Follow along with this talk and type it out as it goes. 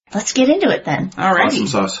Let's get into it then. All right. Awesome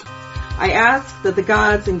sauce. I ask that the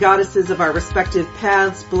gods and goddesses of our respective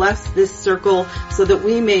paths bless this circle so that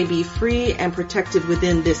we may be free and protected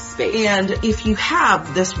within this space. And if you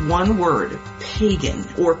have this one word, pagan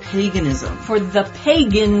or paganism. For the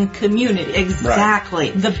pagan community.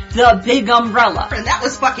 Exactly. The big umbrella. And that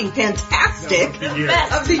was fucking fantastic.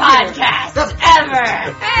 Best podcast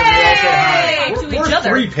ever. Hey! To each other.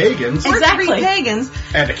 Three pagans. Exactly. We're three pagans.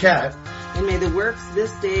 And a cat. And may the works this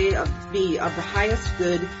day be of the highest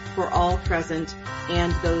good for all present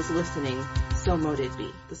and those listening. So mote it be.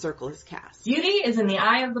 The circle is cast. Beauty is in the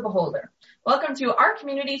eye of the beholder. Welcome to our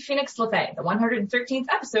community, Phoenix Lefay, the 113th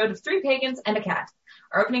episode of Three Pagans and a Cat.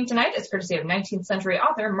 Our opening tonight is courtesy of 19th century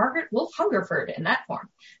author Margaret Wolfe Hungerford in that form.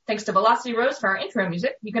 Thanks to Velocity Rose for our intro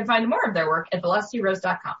music. You can find more of their work at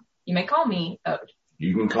velocityrose.com. You may call me Ode.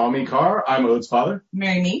 You can call me Carr. I'm Ode's father.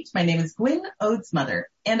 Mary Meet. My name is Gwen, Ode's mother.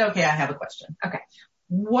 And okay, I have a question. Okay.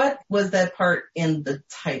 What was that part in the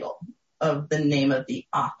title of the name of the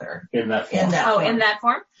author? In that form. In that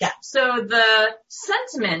form? Yeah. So the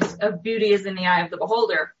sentiment of beauty is in the eye of the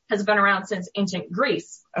beholder has been around since ancient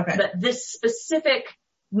Greece. Okay. But this specific,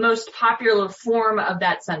 most popular form of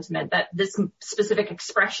that sentiment, that this specific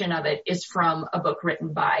expression of it is from a book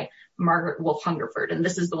written by Margaret Wolfe Hungerford, and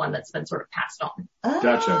this is the one that's been sort of passed on.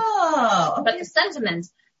 Gotcha. Oh, okay. But the sentiment,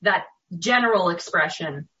 that general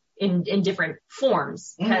expression in different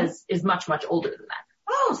forms is much, much older than that.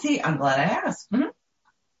 Oh, see, I'm glad I asked. Mm-hmm.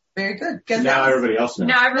 Very good. Now everybody else knows.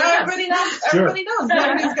 Now Everybody knows. Sure. Everybody knows. Now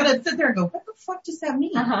everybody's gonna sit there and go, what the fuck does that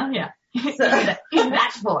mean? Yeah. So, in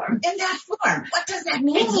that form. in that form. What does that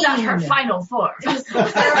mean? It's not her final form. It's their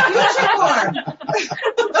future form.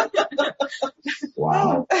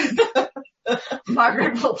 Wow.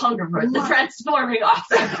 Margaret Wolfe Hungerford, the transforming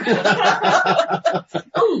author.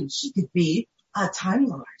 Oh, she could be a Time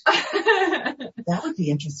Lord. That would be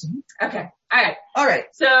interesting. Okay. All right.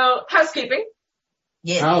 So, housekeeping.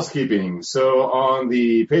 Yeah. Housekeeping. So on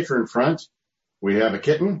the patron front, we have a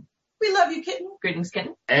kitten. We love you, kitten. Greetings,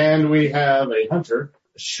 kitten. And we have a hunter,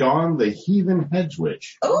 Sean the Heathen Hedge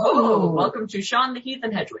Witch. Oh, welcome to Sean the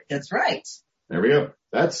Heathen Hedge Witch. That's right. There we go.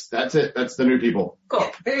 That's it. That's the new people. Cool. Yeah,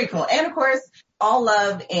 very cool. And of course, all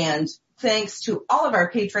love and thanks to all of our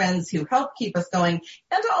patrons who help keep us going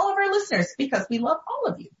and to all of our listeners because we love all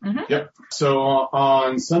of you. Mm-hmm. Yep. So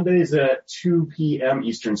on Sundays at 2 p.m.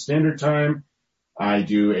 Eastern Standard Time, I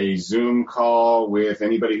do a Zoom call with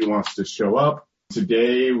anybody who wants to show up.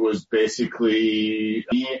 Today was basically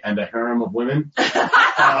me and a harem of women. So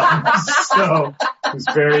it was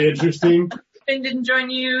very interesting. Finn didn't join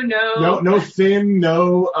you, no. No Finn,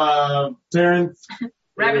 no, Terrence.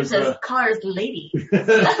 Rabbit says, Car's lady. Ooh,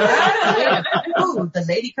 the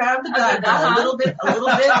lady car of the dog. A little bit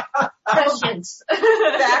Questions.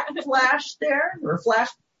 backflash there, or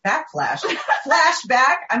flashback.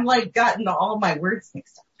 I'm like gotten all my words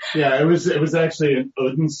mixed up. Yeah, it was actually an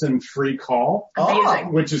Odinson free call.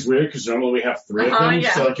 Amazing. Which is weird because normally we have three of them,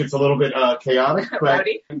 yeah. so it gets a little bit chaotic. But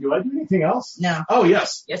Rowdy. do I do anything else? No. Oh,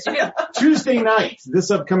 yes. Yes, you do. Tuesday night, this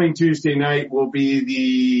upcoming Tuesday night will be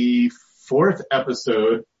the 4th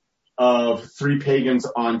episode of Three Pagans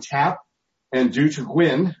on Tap. And due to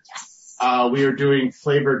Gwen, we are doing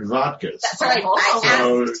flavored vodkas. That's right.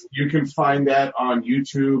 So you can find that on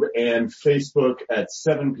YouTube and Facebook at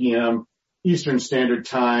 7 p.m. Eastern Standard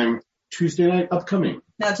Time, Tuesday night upcoming.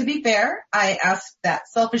 Now, to be fair, I asked that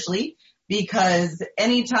selfishly because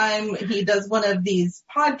anytime he does one of these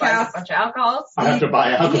Buy a podcasts, bunch of alcohols. I have to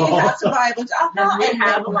buy alcohol. he has to buy a bunch of alcohol. And we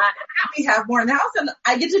have a lot. We have more in the house, and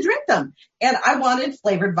I get to drink them. And I wanted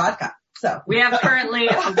flavored vodka. So We have currently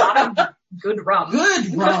a lot of good rum.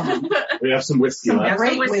 good rum. We have some whiskey We left. have some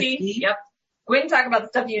Great whiskey. whiskey. Yep. Go ahead and talk about the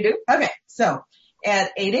stuff you do. Okay, so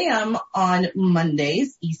at 8 a.m. on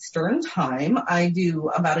Mondays Eastern Time, I do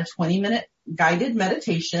about a 20-minute guided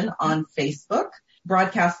meditation on Facebook,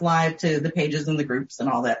 broadcast live to the pages and the groups and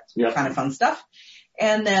all that kind of fun stuff.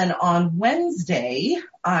 And then on Wednesday,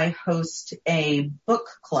 I host a book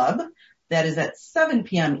club that is at 7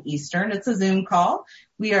 p.m. Eastern. It's a Zoom call.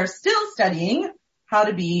 We are still studying How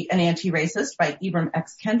to Be an Anti-Racist by Ibram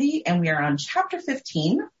X. Kendi, and we are on chapter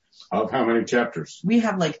 15. Of how many chapters? We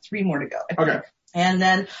have like 3 more to go. I think. Okay. And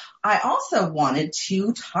then I also wanted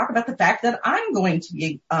to talk about the fact that I'm going to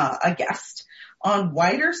be a guest on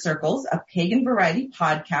Wider Circles, a pagan variety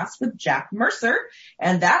podcast with Jack Mercer.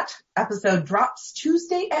 And that episode drops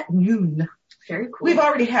Tuesday at noon. Very cool. We've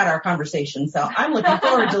already had our conversation, so I'm looking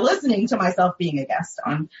forward to listening to myself being a guest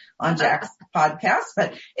on Jack's podcast.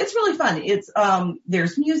 But it's really fun. It's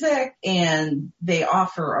there's music and they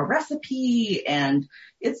offer a recipe, and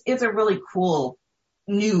it's a really cool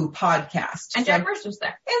new podcast. And Jack Mercer's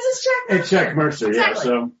there. It's Jack Mercer. It's Jack Mercer,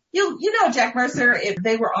 Exactly. yeah. So You know Jack Mercer, if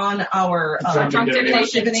they were on our Drunk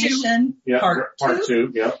Divination part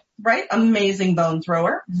two, yep. right? Amazing bone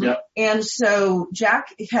thrower. Yep. And so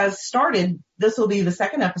Jack has started, this will be the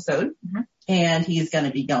second episode, and he's going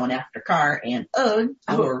to be going after Carr and Ode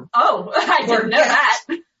I didn't know that.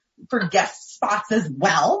 for guest spots as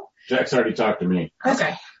well. Jack's already talked to me,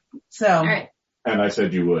 Okay. So, All right. and I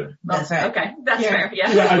said you would. that's right. Okay. That's Yeah. fair.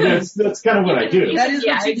 Yeah. Yeah, I mean, that's kind of what I do. That is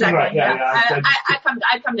yeah, what you do. exactly. Right, yeah.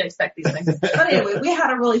 I come to expect these things. But anyway, we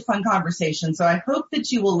had a really fun conversation, so I hope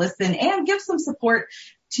that you will listen and give some support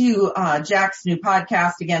to Jack's new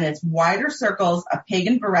podcast. Again, it's Wider Circles, a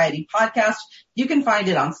pagan variety podcast. You can find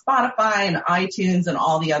it on Spotify and iTunes and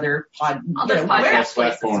all the other podcast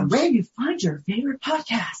platforms. where you find your favorite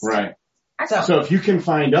podcast. Right. So, So if you can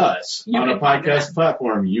find us You on a can find podcast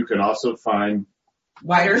platform, you can also find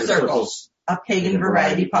Wider the Circles, a pagan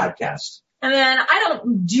variety podcast. And then I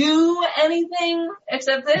don't do anything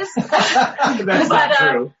except this. That's not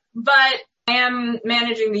true. But I am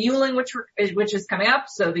managing the Yuling, which is coming up.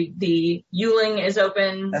 So the Yuling is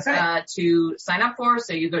open That's right. to sign up for.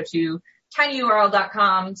 So you go to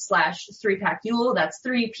tinyurl.com/3PACYule. That's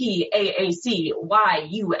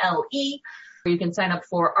 3PAACYULE. You can sign up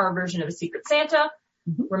for our version of a Secret Santa.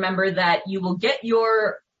 Remember that you will get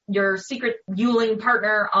your secret Yuling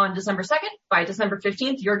partner on December 2nd. By December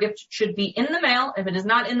 15th, your gift should be in the mail. If it is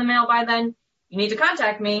not in the mail by then, you need to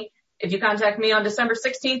contact me. If you contact me on December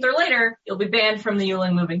 16th or later, you'll be banned from the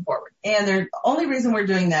Yuling moving forward. And the only reason we're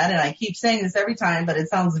doing that, and I keep saying this every time, but it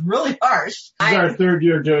sounds really harsh. This is our third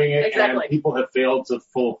year doing it, Exactly. and people have failed to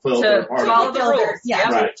fulfill their part follow of the it. rules. Yeah,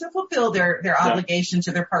 Right. to fulfill their obligation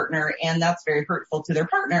to their partner, and that's very hurtful to their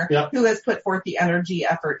partner Yep. who has put forth the energy,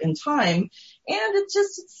 effort, and time. And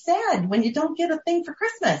it's sad when you don't get a thing for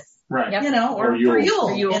Christmas, Right. Yep. you know, or Or for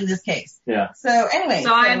Yule. Yule in this case. Yeah. So anyway,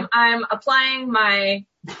 So I'm applying my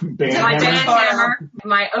Band my hammer. Van Hammer.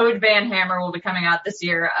 My Ode Van Hammer will be coming out this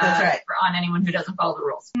year That's right. on anyone who doesn't follow the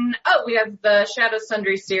rules. Oh, we have the Shadow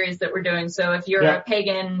Sundry series that we're doing. So if you're Yeah. a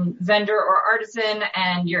pagan vendor or artisan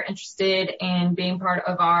and you're interested in being part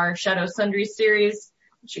of our Shadow Sundry series,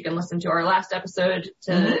 which you can listen to our last episode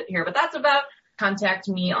to hear what that's about, contact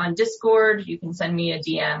me on Discord. You can send me a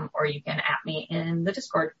DM or you can at me in the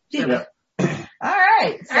Discord. Yeah. all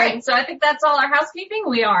right. So All right. So I think that's all our housekeeping.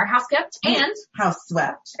 We are house kept and house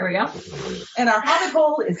swept, there we go. and our hobbit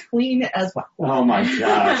hole is clean as well. Oh my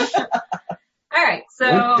gosh. All right.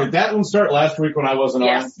 So Did that one start last week when I wasn't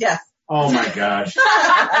Yes. on? Yes, Oh my gosh.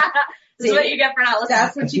 this is what you get for not listening.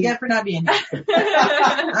 that's what you get for not being here.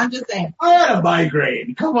 I'm just saying. I had a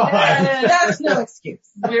migraine. Come on. That's no excuse.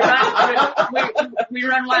 we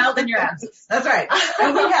run wild in your absence. That's right.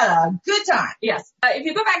 And we had a good time. Yes. If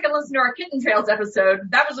you go back and listen to our Kitten Trails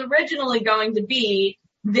episode, that was originally going to be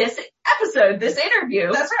this episode, this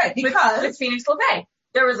interview. That's right, with because Phoenix LeFay.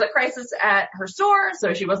 There was a crisis at her store,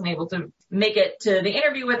 so she wasn't able to make it to the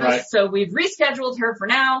interview with Right. us. So we've rescheduled her for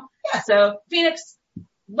now. Yeah. So Phoenix,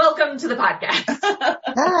 welcome to the podcast.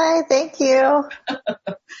 Hi, thank you.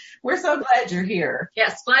 we're so glad you're here.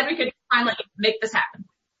 Yes, glad we could finally make this happen.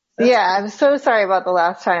 Yeah, I'm so sorry about the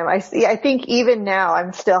last time. I think even now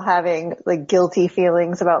I'm still having like guilty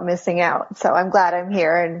feelings about missing out. So I'm glad I'm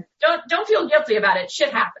here and Don't feel guilty about it.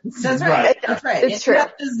 Shit happens. That's Right. right. That's right. It's And true. you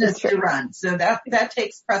have business It's true. to run, so that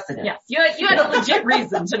takes precedence. Yes, you had a legit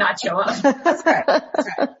reason to not show up. That's right. That's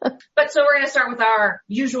right. But so we're going to start with our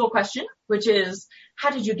usual question, which is,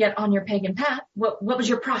 how did you get on your pagan path? What was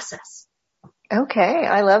your process? okay.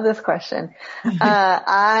 I love this question.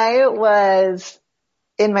 I was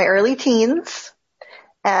in my early teens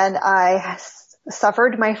and I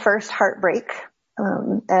suffered my first heartbreak.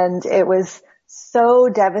 And it was so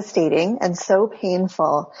devastating and so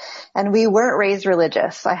painful. And we weren't raised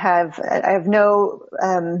religious. I have no,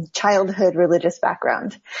 childhood religious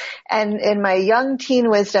background. And in my young teen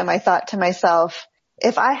wisdom, I thought to myself,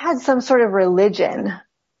 if I had some sort of religion,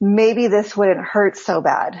 maybe this wouldn't hurt so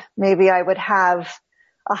bad. Maybe I would have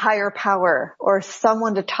a higher power or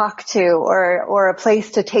someone to talk to or a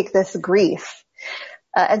place to take this grief.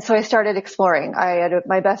 And so I started exploring.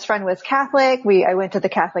 My best friend was Catholic. I went to the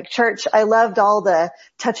Catholic church. I loved all the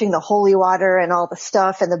touching the holy water and all the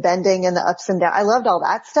stuff and the bending and the ups and downs. I loved all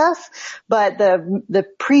that stuff, but the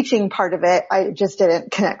preaching part of it, I just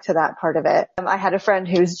didn't connect to that part of it. I had a friend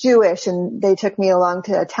who's Jewish and they took me along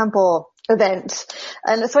to a temple event.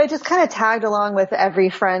 And so I just kind of tagged along with every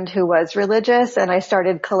friend who was religious and I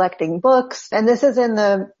started collecting books. And this is in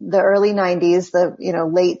the early 90s,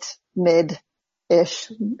 late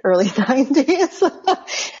mid-ish, early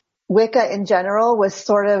 90s. Wicca in general was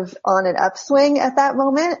sort of on an upswing at that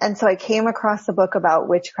moment. And so I came across a book about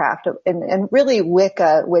witchcraft and really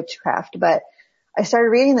Wicca witchcraft. But I started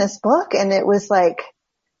reading this book and it was like,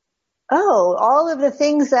 oh, all of the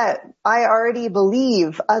things that I already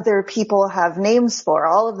believe other people have names for,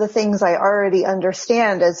 all of the things I already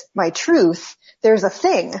understand as my truth, there's a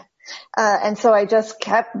thing. And so I just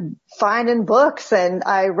kept finding books and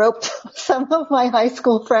I roped some of my high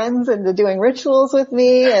school friends into doing rituals with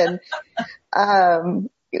me. And,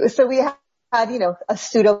 so we had, a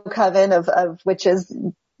pseudo coven of witches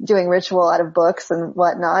doing ritual out of books and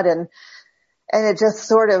whatnot. And it just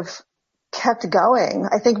sort of kept going.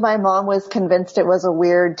 I think my mom was convinced it was a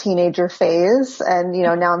weird teenager phase. And,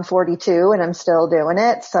 now I'm 42 and I'm still doing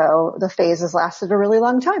it. So the phase has lasted a really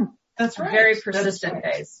long time. That's right. Very persistent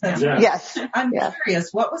phase. That's Yeah. right. Yes. I'm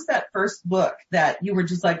curious, what was that first book that you were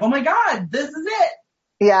just like, oh my God, this is it?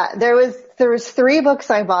 Yeah, there was 3 books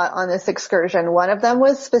I bought on this excursion. One of them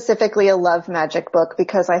was specifically a love magic book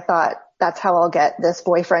because I thought that's how I'll get this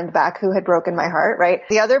boyfriend back who had broken my heart, right?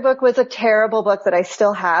 The other book was a terrible book that I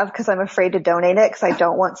still have because I'm afraid to donate it because I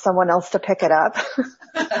don't want someone else to pick it up.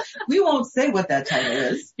 We won't say what that title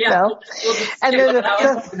is. Yeah. No. We'll just And stick then with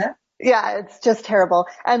that one. yeah, it's just terrible.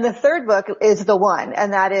 And the third book is the one,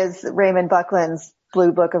 and that is Raymond Buckland's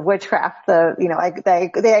Blue Book of Witchcraft, the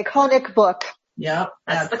iconic book. Yep.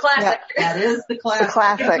 That's the classic. That is the classic. The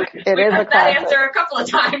classic. It We've is a heard that classic. answer a couple of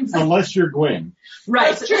times. Unless you're Gwen.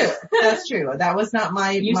 Right. That's true. That's true. That was not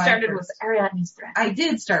my. You my started first. with Ariadne's thread. I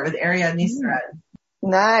did start with Ariadne's thread.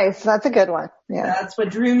 Nice. That's a good one. Yeah. That's what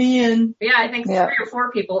drew me in. Yeah, I think 3 or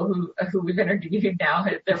 4 people who we've interviewed now,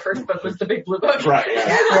 their first book was the Big Blue Book. Right.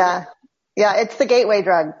 Yeah. Yeah, it's the gateway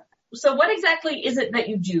drug. So what exactly is it that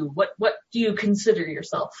you do? What do you consider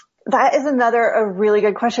yourself? That is a really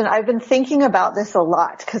good question. I've been thinking about this a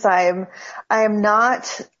lot because I am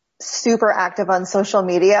not super active on social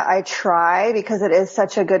media. I try because it is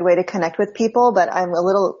such a good way to connect with people, but I'm a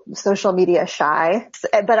little social media shy.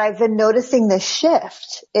 But I've been noticing this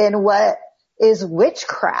shift in what is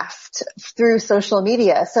witchcraft through social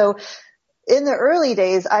media. So in the early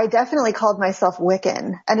days, I definitely called myself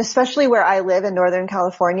Wiccan, and especially where I live in Northern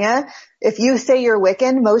California, if you say you're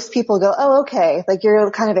Wiccan, most people go, oh, okay, like you're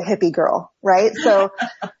kind of a hippie girl, right? So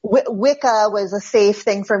Wicca was a safe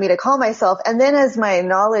thing for me to call myself. And then as my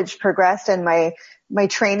knowledge progressed and my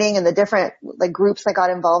training and the different like groups I got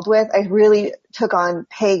involved with, I really took on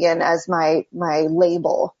pagan as my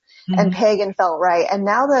label. Mm-hmm. And pagan felt right. And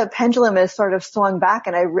now the pendulum has sort of swung back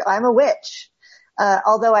and I'm a witch.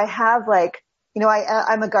 Although I have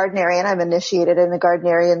I'm a Gardnerian. I'm initiated in the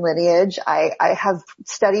Gardnerian lineage. I have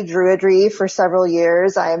studied Druidry for several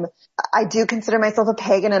years. I do consider myself a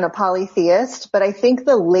pagan and a polytheist, but I think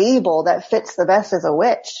the label that fits the best is a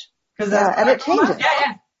witch. And it changes.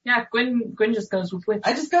 Yeah. Gwen just goes with witch.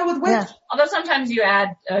 I just go with witch. Yeah. Although sometimes you add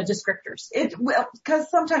descriptors.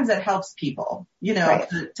 Because sometimes it helps people, right.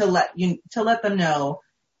 to let them know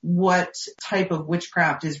what type of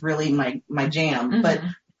witchcraft is really my jam. Mm-hmm. But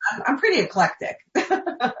I'm pretty eclectic.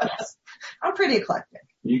 Yes. I'm pretty eclectic.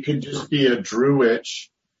 You could just be a Druwitch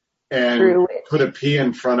and put a P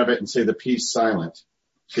in front of it and say the P's silent.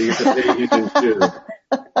 So you get the pagan too.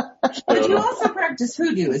 But you also practice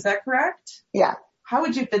hoodoo, is that correct? Yeah. How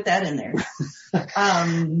would you fit that in there?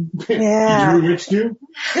 Yeah. Druwitch too?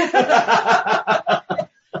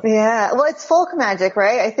 Yeah. Well, it's folk magic,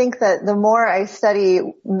 right? I think that the more I study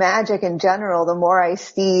magic in general, the more I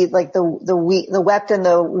see like the wept and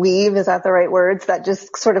the weave, is that the right words, that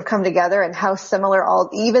just sort of come together, and how similar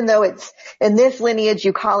even though it's in this lineage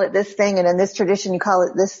you call it this thing and in this tradition you call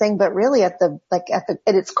it this thing, but really at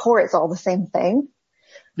its core it's all the same thing.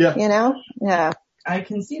 Yeah. Yeah. I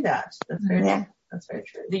can see that. That's very true. That's very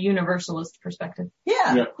true. The universalist perspective.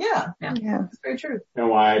 Yeah. That's very true. And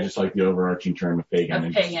why I just like the overarching term of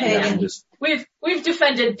pagan. Pagan. We've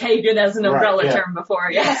defended pagan as an umbrella term before.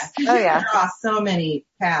 Yes. Oh yeah. Cross so many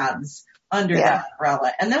paths under that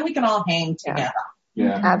umbrella, and then we can all hang together.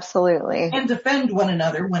 Yeah. Absolutely. And defend one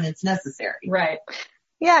another when it's necessary. Right.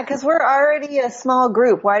 Yeah, because we're already a small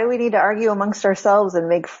group. Why do we need to argue amongst ourselves and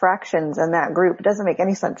make fractions in that group? It doesn't make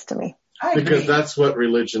any sense to me. Because that's what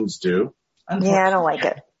religions do. Yeah, I don't like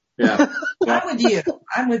it. Yeah. I'm with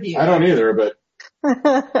you. I don't either, but.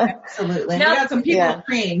 Absolutely. Now, we got some people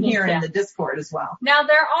agreeing here in the Discord as well. Now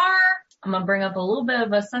I'm going to bring up a little bit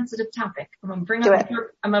of a sensitive topic. I'm going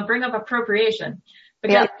to bring up appropriation,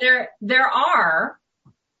 because there are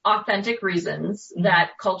authentic reasons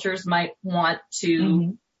that cultures might want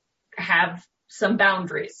to have some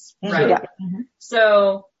boundaries, right? Yeah. Mm-hmm.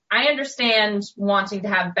 So I understand wanting to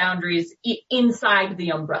have boundaries inside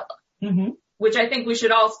the umbrella. Mm-hmm. which I think we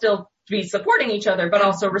should all still be supporting each other, but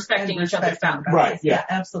also respecting each other's boundaries. Right, yeah.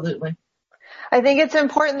 Absolutely. I think it's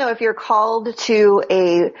important though, if you're called to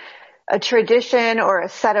a tradition or a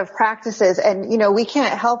set of practices, and we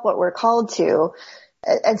can't help what we're called to.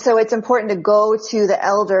 And so it's important to go to the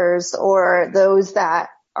elders or those that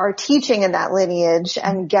are teaching in that lineage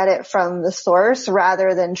and get it from the source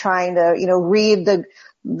rather than trying to, read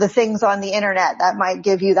the things on the internet that might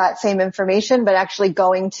give you that same information, but actually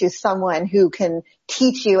going to someone who can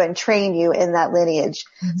teach you and train you in that lineage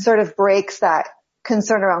sort of breaks that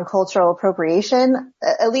concern around cultural appropriation.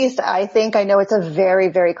 At least I think. I know it's a very,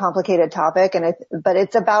 very complicated topic, but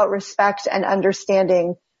it's about respect and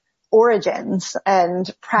understanding origins and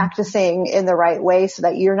practicing in the right way so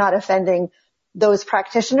that you're not offending those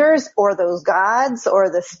practitioners or those gods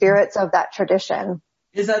or the spirits of that tradition.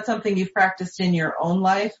 Is that something you've practiced in your own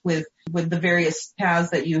life with the various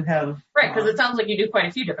paths that you have? Right, because it sounds like you do quite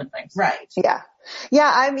a few different things. Right. Yeah.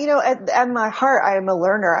 Yeah, I'm, at my heart, I'm a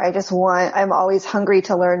learner. I'm always hungry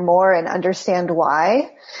to learn more and understand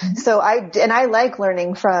why. So I like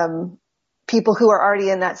learning from people who are already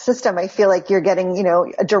in that system. I feel like you're getting,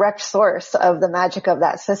 a direct source of the magic of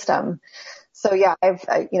that system. So yeah,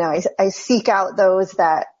 I seek out those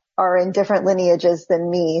that are in different lineages than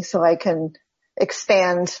me so I can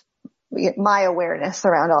expand my awareness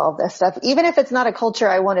around all of this stuff. Even if it's not a culture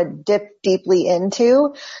I want to dip deeply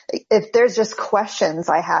into, if there's just questions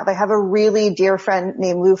I have a really dear friend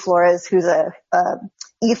named Lou Flores, who's a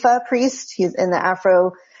Ifa priest. He's in the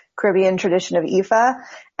Afro-Caribbean tradition of Ifa.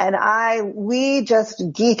 And we just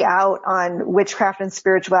geek out on witchcraft and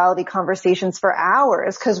spirituality conversations for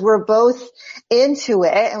hours because we're both into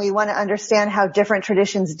it and we want to understand how different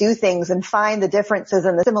traditions do things and find the differences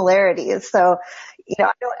and the similarities. So,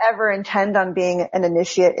 I don't ever intend on being an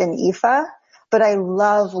initiate in Ifa, but I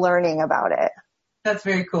love learning about it. That's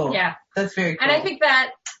very cool. Yeah. That's very cool. And I think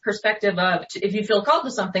that perspective of if you feel called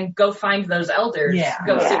to something, go find those elders,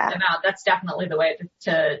 go seek them out. That's definitely the way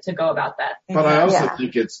to go about that. But I also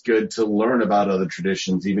think it's good to learn about other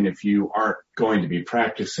traditions, even if you aren't going to be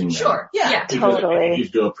practicing them. Sure. Yeah. Totally. It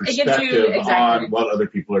gives you a perspective on what other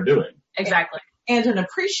people are doing. Exactly. And an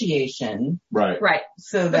appreciation. Right.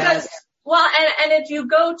 So that. And if you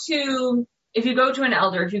go to an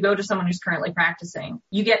elder, if you go to someone who's currently practicing,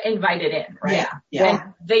 you get invited in, right? Yeah.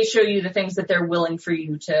 And they show you the things that they're willing for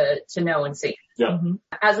you to know and see. Yeah.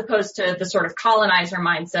 As opposed to the sort of colonizer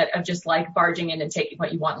mindset of just like barging in and taking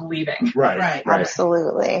what you want and leaving. Right.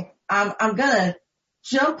 Absolutely. I'm gonna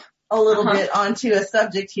jump a little bit onto a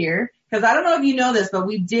subject here because I don't know if you know this, but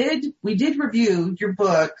we did review your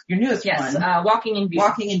book, your newest one. Walking in Beauty.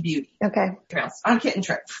 Walking in Beauty. Okay. Trails. On Kitten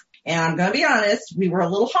Trails. And I'm going to be honest, we were a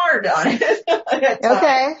little hard on it.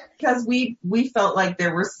 Okay. Because we felt like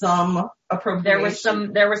there were some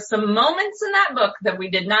appropriation. There were some moments in that book that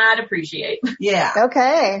we did not appreciate. Yeah.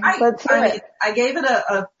 Okay. Let's hear it. I gave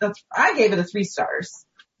it a 3 stars.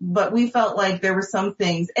 But we felt like there were some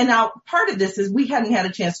things. And now part of this is we hadn't had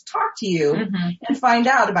a chance to talk to you and find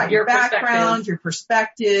out about your background, your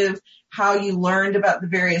perspective, how you learned about the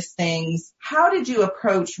various things. How did you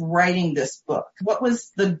approach writing this book? What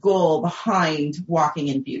was the goal behind Walking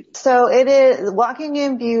in Beauty? So Walking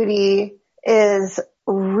in Beauty is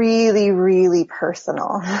really, really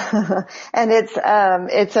personal. And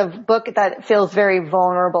it's a book that feels very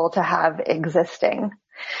vulnerable to have existing,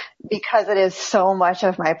 because it is so much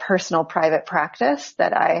of my personal private practice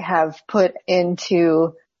that I have put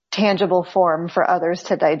into tangible form for others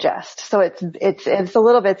to digest. So it's a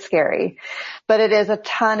little bit scary, but it is a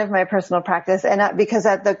ton of my personal practice. And because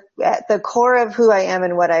at the core of who I am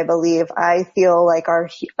and what I believe, I feel like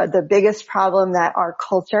the biggest problem that our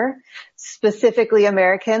culture, specifically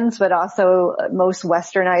Americans, but also most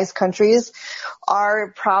westernized countries,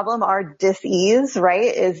 our dis-ease,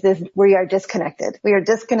 right, is this: we are disconnected. We are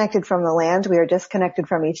disconnected from the land. We are disconnected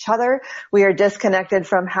from each other. We are disconnected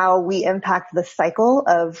from how we impact the cycle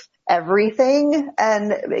of everything.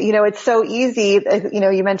 And, it's so easy,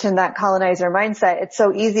 you mentioned that colonizer mindset. It's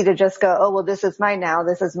so easy to just go, oh, well, this is mine now.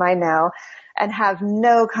 This is mine now. And have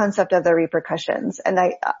no concept of the repercussions. And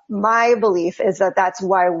my belief is that that's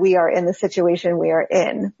why we are in the situation we are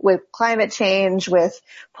in, with climate change, with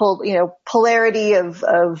polarity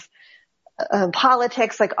of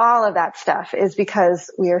politics, like all of that stuff, is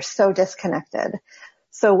because we are so disconnected.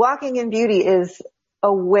 So Walking in Beauty is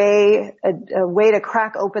a way to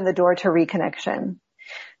crack open the door to reconnection.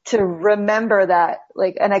 To remember that,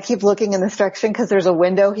 and I keep looking in this direction because there's a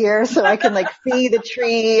window here, so I can see the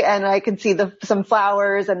tree and I can see some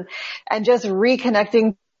flowers and just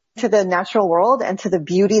reconnecting to the natural world and to the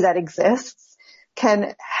beauty that exists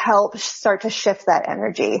can help start to shift that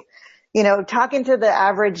energy. talking to the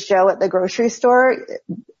average Joe at the grocery store,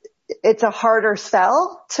 it's a harder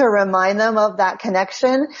sell to remind them of that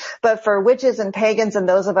connection. But for witches and pagans and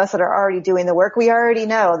those of us that are already doing the work, we already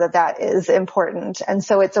know that that is important. And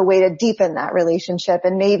so it's a way to deepen that relationship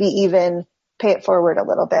and maybe even pay it forward a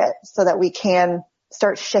little bit so that we can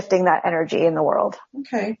start shifting that energy in the world.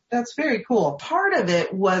 Okay, that's very cool. Part of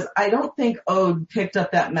it was, I don't think Ode picked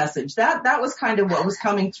up that message. That was kind of what was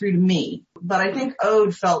coming through to me. But I think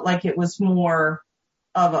Ode felt like it was more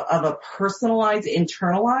of a personalized,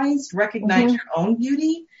 internalized, recognize your own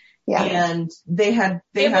beauty. Yeah. And so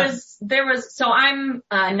I'm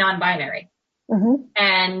non-binary.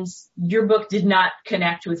 And your book did not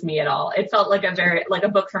connect with me at all. It felt like a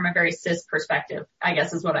book from a very cis perspective, I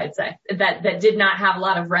guess is what I'd say. That did not have a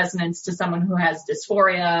lot of resonance to someone who has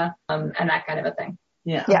dysphoria, and that kind of a thing.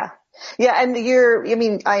 Yeah. Yeah. Yeah. And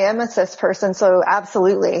I am a cis person, so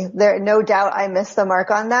absolutely. No doubt I missed the mark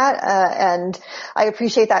on that. And I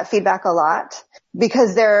appreciate that feedback a lot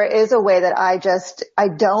because there is a way that I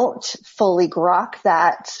don't fully grok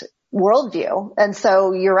that worldview. And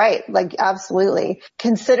so you're right. Like, absolutely.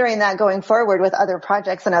 Considering that going forward with other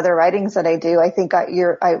projects and other writings that I do, I think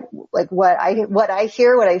what I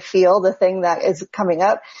feel, the thing that is coming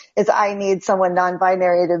up is I need someone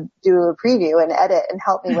non-binary to do a preview and edit and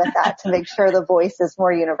help me with that to make sure the voice is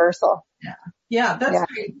more universal. Yeah. Yeah,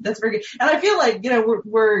 that's very good. And I feel like,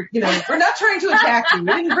 we're not trying to attack you. We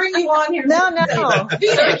didn't bring you on here. No. So we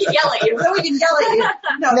can yell at you.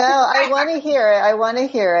 No, I want to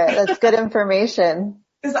hear it. That's good information.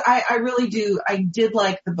 Because I really do. I did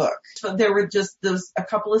like the book. So there were just a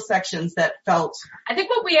couple of sections that felt. I think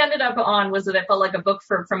what we ended up on was that it felt like a book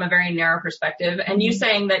from a very narrow perspective. And you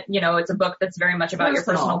saying that, it's a book that's very much about your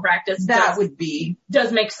personal practice. Does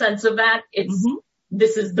make sense of that. It's,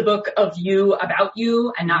 this is the book of you, about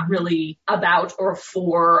you, and not really about or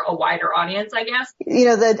for a wider audience, I guess.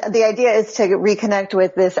 The idea is to reconnect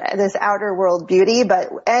with this outer world beauty, but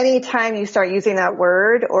anytime you start using that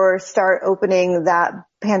word or start opening that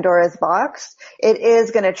Pandora's box, it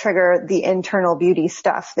is going to trigger the internal beauty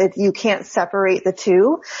stuff that you can't separate the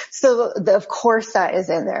two. So of course that is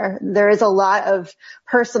in there. There is a lot of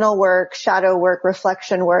personal work, shadow work,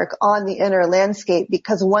 reflection work on the inner landscape,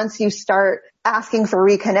 because once you start asking for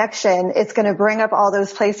reconnection, it's going to bring up all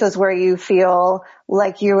those places where you feel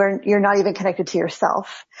like you're not even connected to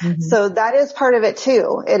yourself. So that is part of it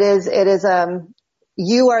too. It is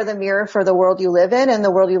you are the mirror for the world you live in, and the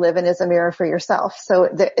world you live in is a mirror for yourself. So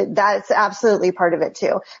that's absolutely part of it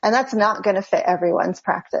too. And that's not going to fit everyone's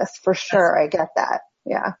practice for sure. I get that.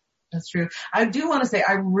 Yeah. That's true. I do want to say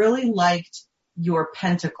I really liked your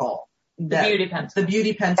pentacle. The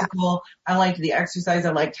beauty pentacle. Yeah. I liked the exercise.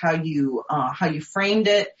 I liked how you framed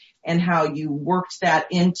it and how you worked that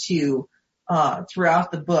into,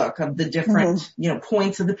 throughout the book of the different,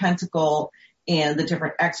 points of the pentacle and the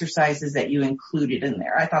different exercises that you included in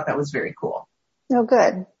there. I thought that was very cool. Oh,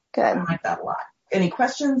 good. I like that a lot. Any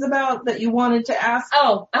questions that you wanted to ask?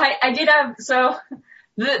 Oh, I did have, so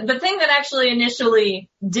the thing that actually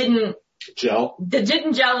initially didn't gel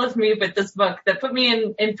with me with this book, that put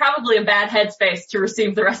me in probably a bad headspace to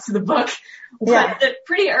receive the rest of the book, was that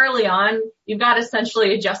pretty early on, you've got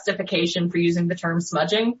essentially a justification for using the term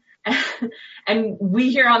smudging. And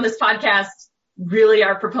we here on this podcast really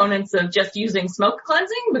are proponents of just using smoke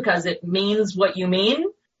cleansing because it means what you mean.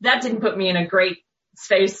 That didn't put me in a great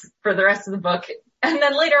space for the rest of the book. And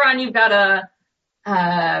then later on, you've got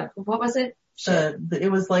what was it?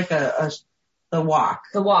 It was like the walk.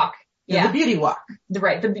 The walk. Yeah. The beauty walk.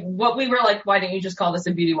 Right. What we were like, why didn't you just call this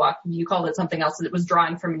a beauty walk? You called it something else, and it was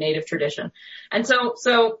drawing from Native tradition. And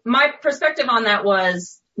so my perspective on that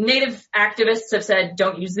was Native activists have said,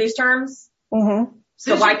 don't use these terms.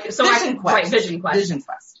 Vision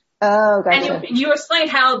quest. Oh, gotcha. And you explained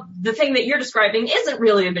how the thing that you're describing isn't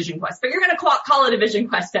really a vision quest, but you're going to call it a vision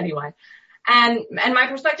quest anyway. And my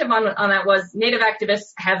perspective on that was Native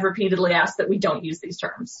activists have repeatedly asked that we don't use these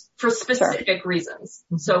terms for specific reasons.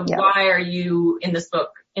 So why are you in this book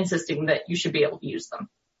insisting that you should be able to use them?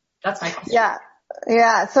 That's my question.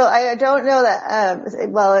 Yeah. So I don't know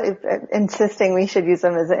that, insisting we should use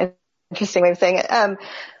them is an interesting way of saying it.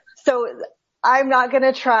 So I'm not going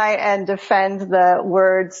to try and defend the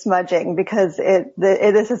word smudging because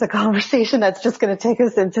this is a conversation that's just going to take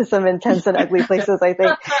us into some intense and ugly places, I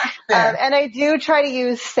think. And I do try to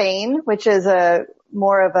use sane, which is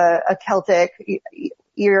more of a Celtic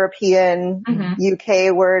European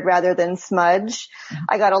UK word rather than smudge.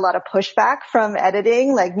 I got a lot of pushback from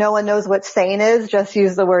editing, like no one knows what sane is, just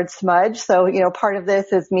use the word smudge. So, you know, part of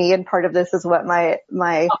this is me and part of this is what my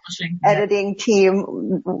editing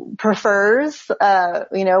team prefers,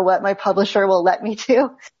 you know, what my publisher will let me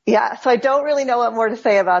do. Yeah. So I don't really know what more to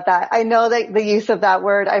say about that. I know that the use of that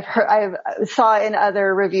word, I saw in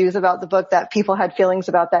other reviews about the book that people had feelings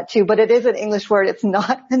about that too, but it is an English word. It's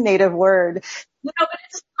not a native word. No, but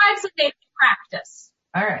it describes a native practice.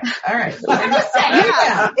 All right. I'm just saying.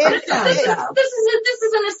 Yeah. This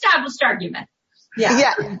is an established argument.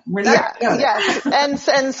 Yeah.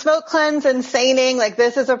 And smoke cleanse and saning, like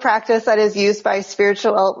this is a practice that is used by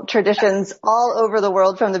spiritual traditions all over the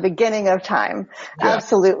world from the beginning of time. Yeah.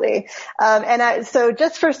 Absolutely. So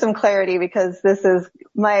just for some clarity, because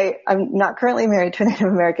I'm not currently married to a Native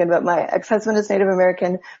American, but my ex-husband is Native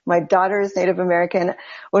American. My daughter is Native American.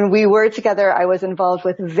 When we were together, I was involved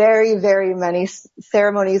with very, very many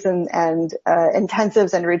ceremonies and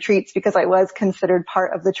intensives and retreats because I was considered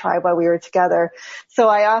part of the tribe while we were together. So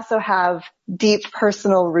I also have deep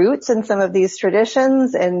personal roots in some of these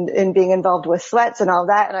traditions and in being involved with sweats and all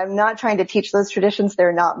that. And I'm not trying to teach those traditions.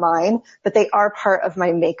 They're not mine, but they are part of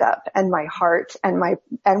my makeup and my heart and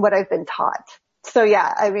what I've been taught. So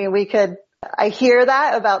yeah, I mean, I hear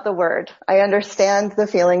that about the word. I understand the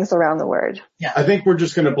feelings around the word. Yeah. I think we're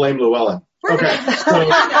just going to blame Llewellyn. We're going to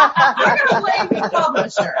blame the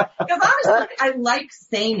publisher. Because honestly, I like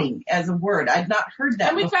saning as a word. I've not heard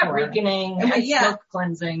that before. And we've got weakening and smoke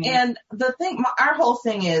cleansing. And the thing, our whole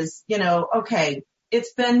thing is, you know, okay,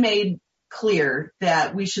 it's been made clear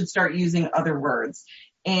that we should start using other words.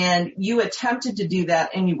 And you attempted to do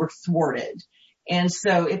that and you were thwarted. And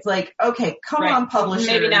so it's like, okay, come on, publishers.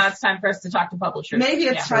 Maybe now it's time for us to talk to publishers. Maybe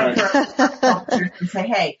it's time for us to talk to publishers and say,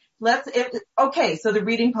 hey, so the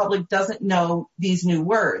reading public doesn't know these new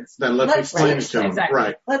words. Then let's explain it to them. Exactly.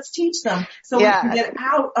 Right. Let's teach them so we can get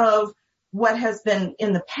out of what has been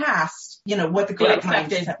in the past, you know, what the current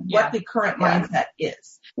mindset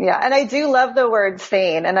is. Yeah, and I do love the word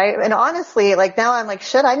sane. And honestly, like now I'm like,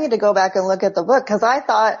 shit, I need to go back and look at the book because I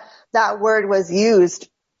thought that word was used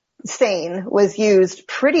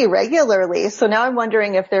pretty regularly. So now I'm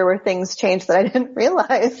wondering if there were things changed that I didn't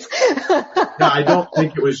realize. No, I don't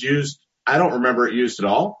think it was used. I don't remember it used at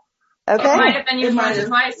all. Okay. It might have been used once or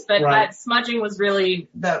twice, but smudging was really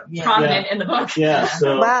prominent in the book. Yeah.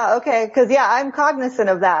 So. Wow. Okay. Cause I'm cognizant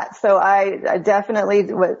of that. So I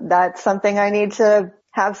definitely, that's something I need to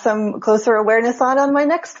have some closer awareness on my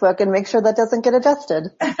next book and make sure that doesn't get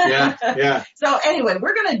adjusted. Yeah. So anyway,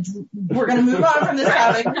 we're gonna move on from this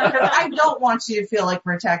topic because I don't want you to feel like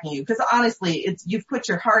we're attacking you because honestly, you've put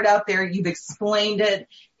your heart out there, you've explained it,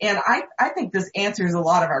 and I think this answers a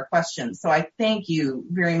lot of our questions. So I thank you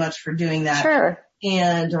very much for doing that. Sure.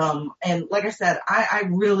 And like I said, I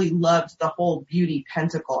really loved the whole beauty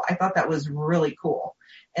pentacle. I thought that was really cool.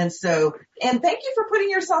 And thank you for putting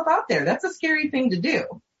yourself out there. That's a scary thing to do,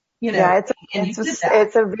 you know. Yeah,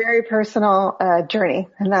 it's a very personal journey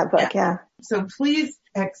in that book. Yeah. So please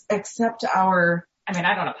accept our. I mean,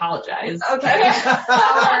 I don't apologize. Okay.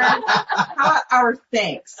 our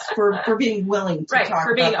thanks for being willing to talk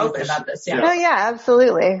for being about open about this. Yeah. Oh yeah,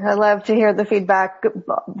 absolutely. I love to hear the feedback,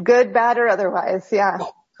 good, bad, or otherwise. Yeah.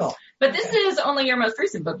 Cool. But this is only your most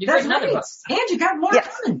recent book. You've written other books. And you got more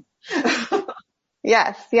coming.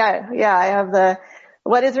 Yes. Yeah. I have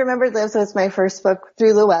What Is Remembered Lives was my first book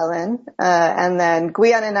through Llewellyn. And then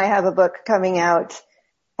Gwion and I have a book coming out,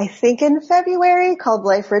 I think in February, called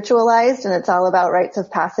Life Ritualized. And it's all about rites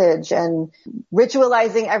of passage and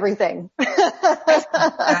ritualizing everything.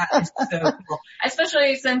 That is so cool.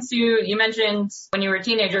 Especially since you mentioned when you were a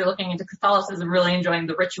teenager looking into Catholicism, really enjoying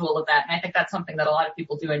the ritual of that. And I think that's something that a lot of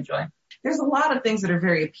people do enjoy. There's a lot of things that are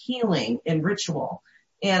very appealing in ritual.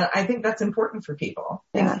 And I think that's important for people.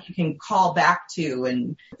 Things that you can call back to,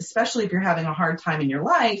 and especially if you're having a hard time in your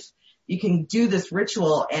life, you can do this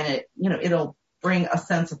ritual and it'll bring a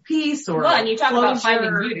sense of peace or and you talk about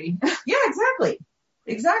finding beauty. Yeah,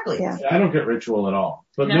 exactly. Yeah. I don't get ritual at all.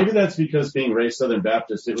 But maybe that's because being raised Southern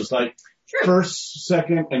Baptist, it was like first,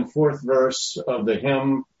 second, and fourth verse of the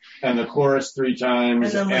hymn and the chorus 3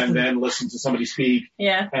 times and then listen to somebody speak.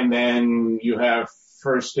 Yeah. And then you have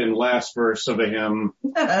first and last verse of a hymn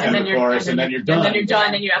and the chorus, and then you're done. And then you're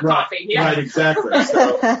done and you have coffee. Yeah. Right, exactly.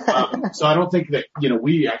 So I don't think that,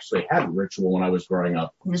 we actually had a ritual when I was growing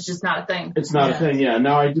up. It's just not a thing. It's not a thing, yeah.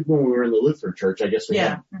 Now I did when we were in the Lutheran church. I guess we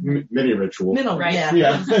had mini rituals.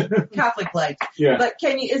 Catholic like. Yeah. But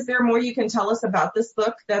is there more you can tell us about this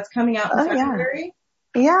book that's coming out in February?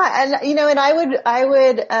 Yeah. And I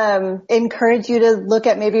would encourage you to look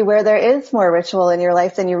at maybe where there is more ritual in your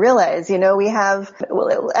life than you realize. We have,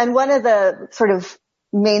 and one of the sort of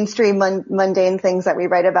mainstream mundane things that we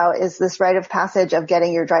write about is this rite of passage of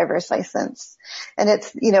getting your driver's license. And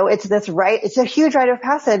it's a huge rite of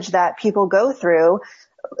passage that people go through,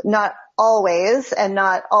 not always at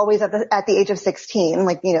the age of 16.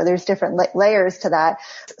 There's different layers to that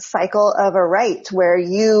cycle of a rite where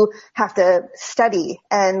you have to study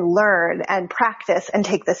and learn and practice and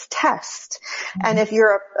take this test. Mm-hmm. And if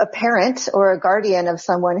you're a parent or a guardian of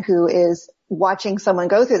someone who is watching someone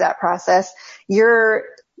go through that process, you're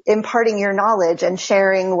imparting your knowledge and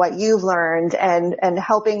sharing what you've learned and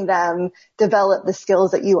helping them develop the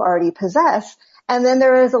skills that you already possess. And then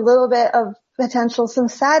there is a little bit of potential some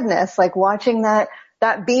sadness, like watching that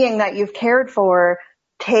being that you've cared for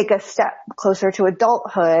take a step closer to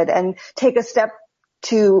adulthood and take a step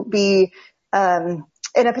to be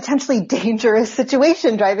in a potentially dangerous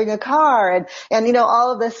situation, driving a car and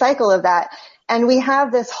all of the cycle of that. And we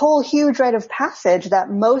have this whole huge rite of passage that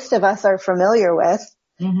most of us are familiar with,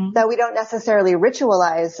 mm-hmm. that we don't necessarily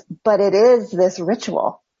ritualize, but it is this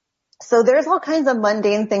ritual. So there's all kinds of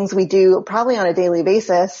mundane things we do probably on a daily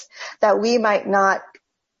basis that we might not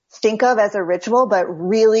think of as a ritual, but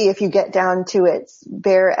really if you get down to its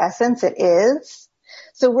bare essence, it is.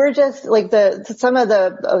 So we're just like some of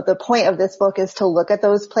the point of this book is to look at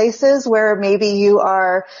those places where maybe you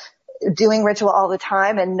are doing ritual all the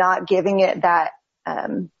time and not giving it that,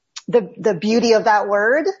 the beauty of that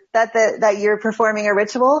word that you're performing a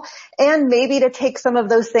ritual, and maybe to take some of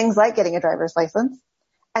those things like getting a driver's license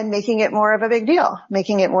and making it more of a big deal,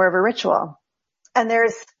 making it more of a ritual. And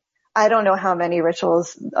there's, I don't know how many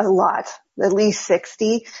rituals, a lot, at least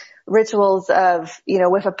 60 rituals of,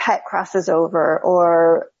 if a pet crosses over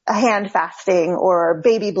or a hand fasting or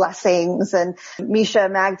baby blessings. And Misha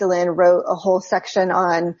Magdalene wrote a whole section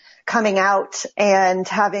on coming out and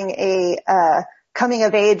having a coming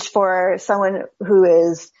of age for someone who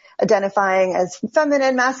is identifying as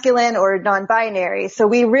feminine, masculine, or non-binary. So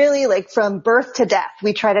we really, from birth to death,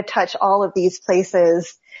 we try to touch all of these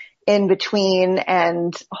places in between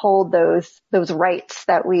and hold those rights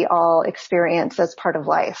that we all experience as part of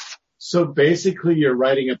life. So basically you're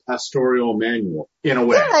writing a pastoral manual in a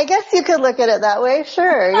way. Yeah, I guess you could look at it that way.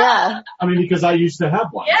 Sure. Yeah. I mean, because I used to have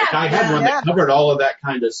one. Yeah, I had one that covered all of that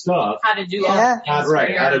kind of stuff. How to do all that. How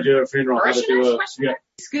to do a funeral, how to do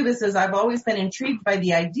Scuba says, I've always been intrigued by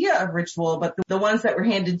the idea of ritual, but the ones that were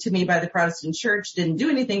handed to me by the Protestant church didn't do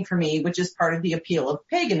anything for me, which is part of the appeal of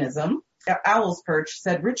paganism. Owl's Perch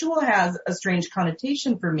said, ritual has a strange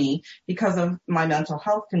connotation for me because of my mental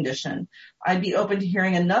health condition. I'd be open to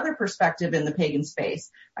hearing another perspective in the pagan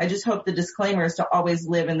space. I just hope the disclaimer is to always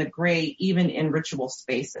live in the gray, even in ritual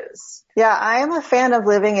spaces. Yeah, I am a fan of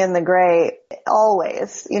living in the gray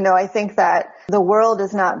always. I think that the world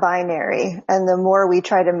is not binary, and the more we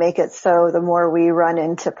try to make it so, the more we run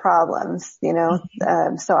into problems,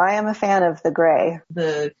 Mm-hmm. So I am a fan of the gray.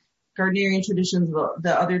 The Gardnerian traditions,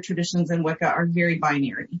 the other traditions in Wicca are very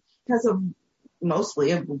binary because of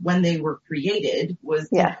mostly of when they were created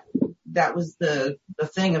that was the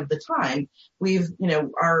thing of the time.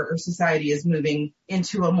 Our society is moving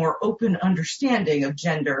into a more open understanding of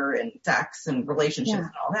gender and sex and relationships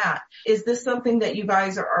and all that. Is this something that you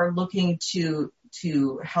guys are looking to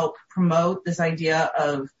help promote, this idea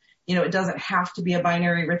of, it doesn't have to be a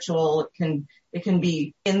binary ritual. It can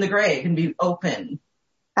be in the gray. It can be open.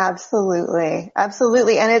 Absolutely.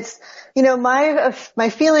 Absolutely. And it's, my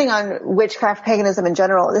feeling on witchcraft paganism in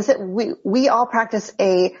general is that we all practice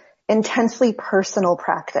a intensely personal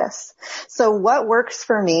practice. So what works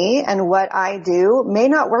for me and what I do may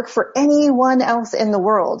not work for anyone else in the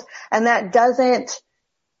world. And that doesn't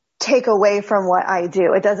take away from what I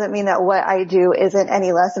do. It doesn't mean that what I do isn't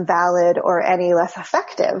any less valid or any less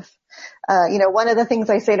effective. One of the things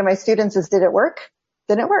I say to my students is, did it work?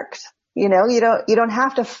 Then it worked. You don't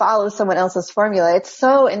have to follow someone else's formula. It's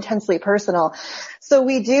so intensely personal. So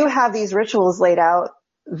we do have these rituals laid out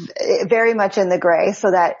very much in the gray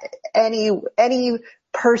so that any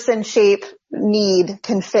person, shape, need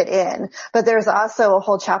can fit in. But there's also a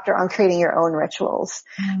whole chapter on creating your own rituals.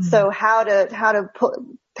 Mm. So how to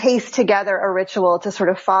paste together a ritual to sort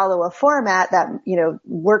of follow a format that,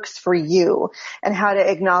 works for you, and how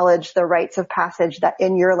to acknowledge the rites of passage that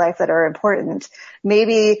in your life that are important.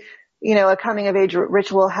 Maybe a coming of age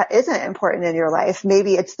ritual isn't important in your life.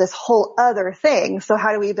 Maybe it's this whole other thing. So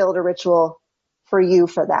how do we build a ritual for you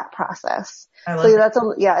for that process?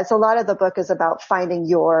 It's a lot of the book is about finding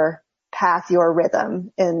your path, your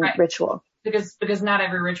rhythm in ritual. Because not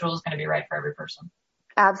every ritual is going to be right for every person.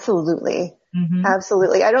 Absolutely.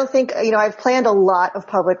 Absolutely. I don't think, I've planned a lot of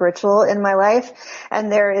public ritual in my life,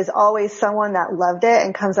 and there is always someone that loved it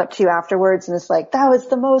and comes up to you afterwards and is like, that was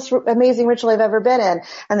the most amazing ritual I've ever been in.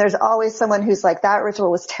 And there's always someone who's like, that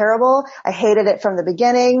ritual was terrible. I hated it from the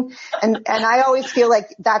beginning. And I always feel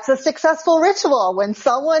like that's a successful ritual when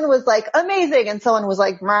someone was like amazing and someone was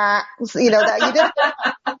like, that you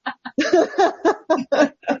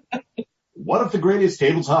did. What if the greatest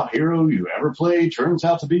tabletop hero you ever played turns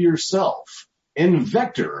out to be yourself? In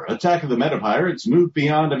Vector, Attack of the Metapirates, move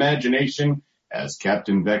beyond imagination as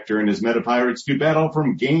Captain Vector and his Metapirates do battle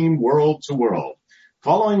from game world to world,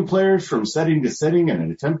 following players from setting to setting in an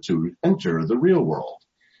attempt to enter the real world.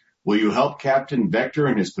 Will you help Captain Vector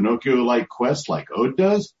in his Pinocchio-like quest like Ode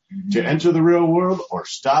does to enter the real world, or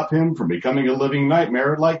stop him from becoming a living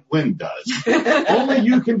nightmare like Gwen does? Only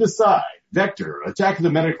you can decide. Vector, Attack of the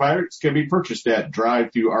Metapirates can be purchased at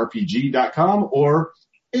drivethrurpg.com or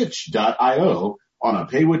itch.io on a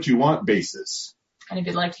pay-what-you-want basis. And if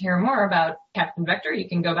you'd like to hear more about Captain Vector, you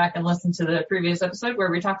can go back and listen to the previous episode where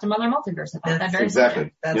we talked to Mother Multiverse about that very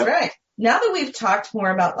Exactly. That's right. Now that we've talked more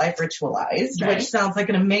about Life Ritualized, which sounds like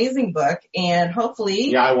an amazing book, and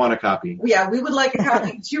hopefully... Yeah, I want a copy. Yeah, we would like a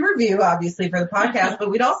copy to review, obviously, for the podcast,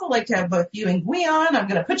 but we'd also like to have both you and Gwion. I'm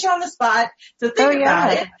going to put you on the spot to think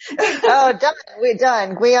about it. Done. We're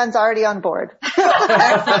done. Gwion's already on board.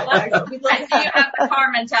 Excellent. I see you have the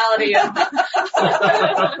car mentality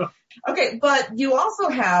of Okay, but you also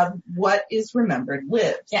have What is Remembered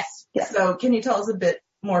Lives. Yes. So can you tell us a bit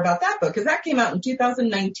more about that book? Because that came out in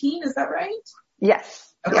 2019, is that right?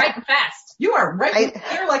 Yes. Okay. Right and fast. You are right.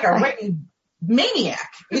 You're like a writing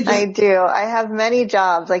maniac. I do. I have many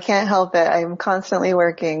jobs. I can't help it. I'm constantly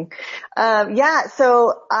working.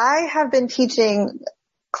 So I have been teaching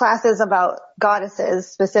classes about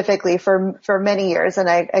goddesses specifically for many years, and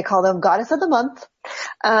I call them Goddess of the Month.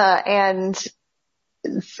 And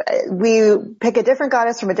we pick a different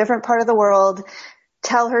goddess from a different part of the world,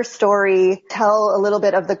 tell her story, tell a little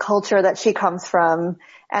bit of the culture that she comes from,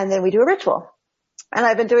 and then we do a ritual. And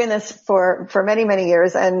I've been doing this for many, many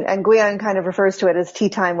years, and Gwion kind of refers to it as tea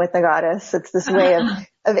time with the goddess. It's this way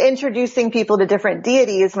of introducing people to different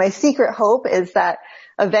deities. My secret hope is that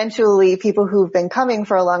eventually people who've been coming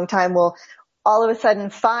for a long time will all of a sudden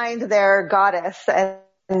find their goddess and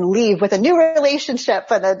leave with a new relationship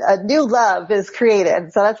and a new love is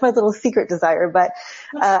created. So that's my little secret desire. But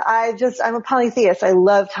I'm a polytheist. I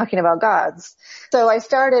love talking about gods. So I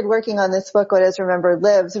started working on this book, What is Remembered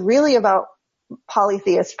Lives, really about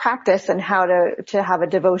polytheist practice and how to have a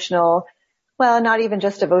devotional, well, not even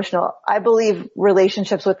just devotional. I believe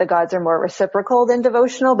relationships with the gods are more reciprocal than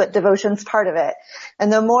devotional, but devotion's part of it.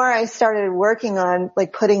 And the more I started working on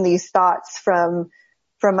like putting these thoughts from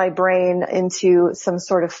my brain into some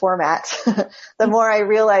sort of format, the more I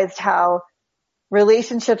realized how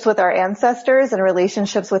relationships with our ancestors and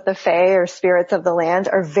relationships with the Fae or spirits of the land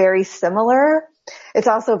are very similar. It's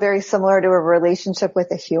also very similar to a relationship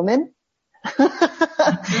with a human.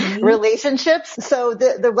 Relationships. So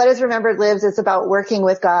the What is Remembered Lives is about working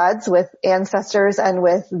with gods, with ancestors, and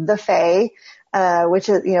with the Fae, which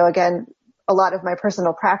is, again, a lot of my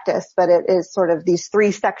personal practice, but it is sort of these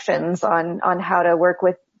three sections on how to work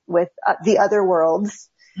with the other worlds.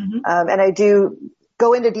 And I do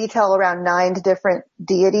go into detail around 9 different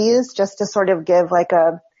deities just to sort of give like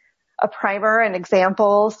a primer, an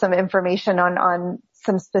example, some information on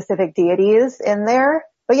some specific deities in there.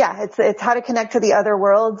 But yeah, it's how to connect to the other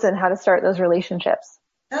worlds and how to start those relationships.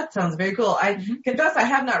 That sounds very cool. I confess I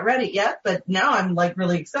have not read it yet, but now I'm like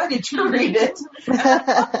really excited to read it. And I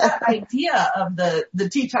love that idea of the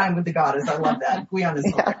tea time with the goddess. I love that. Gwion is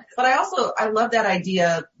But I love that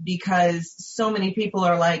idea because so many people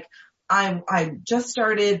are like, I just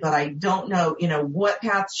started, but I don't know, what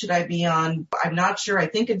path should I be on? I'm not sure. I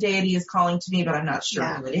think a deity is calling to me, but I'm not sure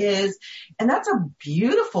who it is. And that's a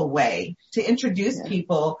beautiful way to introduce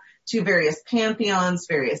people to various pantheons,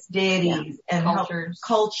 various deities and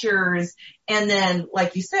cultures. And then,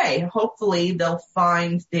 like you say, hopefully they'll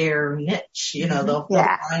find their niche, they'll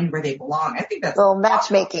find where they belong. I think that's a little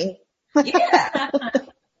matchmaking. Yeah.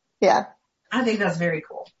 Yeah. I think that's very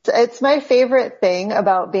cool. It's my favorite thing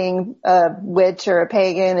about being a witch or a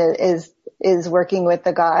pagan is working with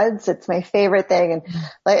the gods. It's my favorite thing.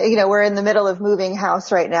 And we're in the middle of moving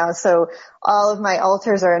house right now. So all of my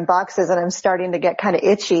altars are in boxes and I'm starting to get kind of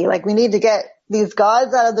itchy. Like we need to get these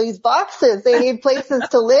gods out of these boxes. They need places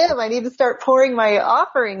to live. I need to start pouring my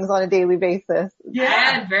offerings on a daily basis. I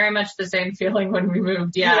had very much the same feeling when we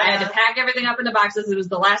moved. I had to pack everything up into boxes. It was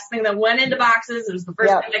the last thing that went into boxes. It was the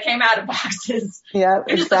first thing that came out of boxes. Yeah,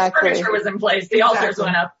 just the furniture was in place. The altars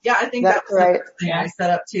went up. Yeah, I think that's that was the first thing I set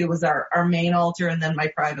up too, was our main altar and then my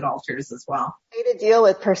private altars as well. I made a deal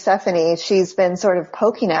with Persephone. She's been sort of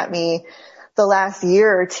poking at me the last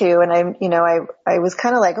year or two, and I was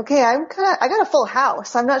kind of like, okay, I got a full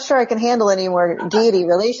house. I'm not sure I can handle any more deity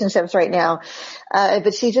relationships right now.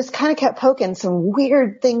 But she just kind of kept poking. Some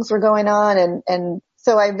weird things were going on, and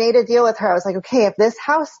so I made a deal with her. I was like, okay, if this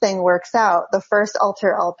house thing works out, the first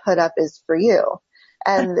altar I'll put up is for you.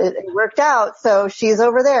 And it worked out. So she's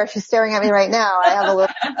over there. She's staring at me right now. I have a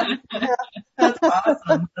little. That's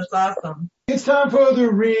awesome. That's awesome. It's time for the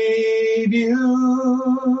reviews.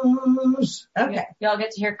 Okay. Y'all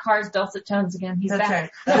get to hear Carr's dulcet tones again. He's That's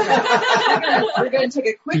back. Right. We're going to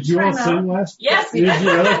take a quick Did you all sing last? Yes. Did you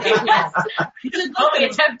really? Yes. We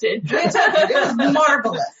attempted. It was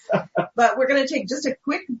marvelous. But we're going to take just a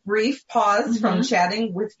quick, brief pause from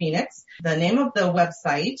chatting with Phoenix. The name of the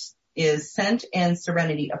website is Scent and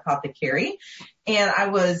Serenity Apothecary. And I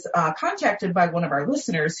was contacted by one of our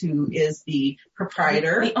listeners who is the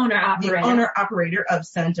proprietor, the owner-operator of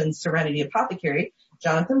Scent and Serenity Apothecary,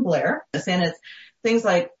 Jonathan Blair. And it's things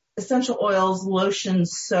like essential oils,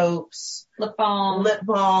 lotions, soaps, lip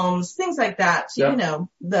balms, things like that. So,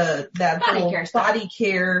 that body whole care stuff. body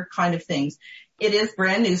care kind of things. It is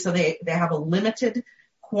brand new, so they have a limited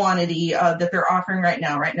quantity that they're offering right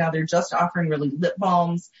now. Right now they're just offering really lip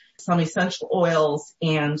balms, some essential oils,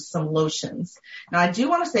 and some lotions. Now I do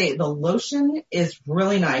want to say the lotion is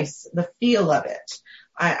really nice. The feel of it.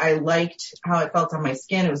 I liked how it felt on my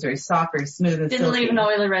skin. It was very soft, very smooth, and Didn't leave an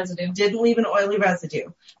oily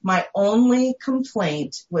residue. My only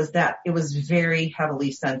complaint was that it was very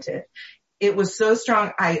heavily scented. It was so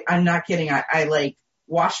strong. I'm not kidding. I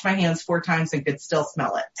washed my hands 4 times and could still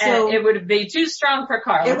smell it. So and it would be too strong for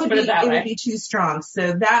Carl. It would be too strong.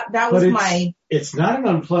 So that was it's not an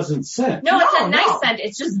unpleasant scent. No, it's a nice scent.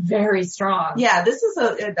 It's just very strong. Yeah,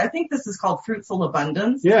 I think this is called Fruitful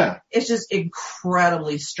Abundance. Yeah. It's just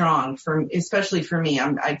incredibly strong especially for me.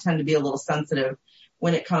 I tend to be a little sensitive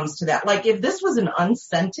when it comes to that. Like if this was an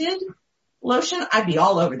unscented lotion, I'd be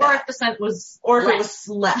all over that. Or if the scent was if it was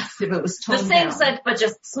less, if it was toned the same down. scent, but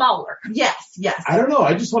just smaller. Yes. I don't know.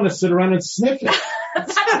 I just want to sit around and sniff it.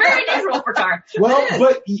 That's very unusual for Car. Well,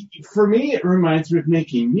 but for me, it reminds me of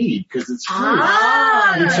making mead because it's fruit.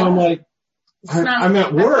 And so I'm like, I'm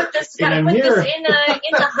at work and I'm here. Put this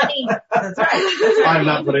into honey. That's right. I'm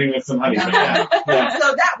not putting in some honey. Yeah.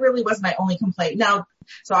 So that really was my only complaint. Now,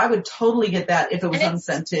 so I would totally get that if it was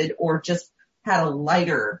unscented or just had a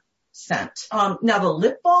lighter scent. Now the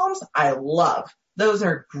lip balms I love. Those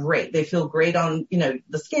are great. They feel great on,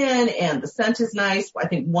 the skin, and the scent is nice. I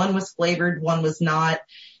think one was flavored, one was not,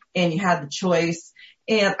 and you had the choice.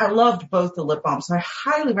 And I loved both the lip balms. So I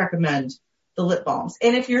highly recommend the lip balms.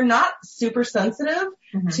 And if you're not super sensitive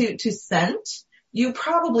to scent, you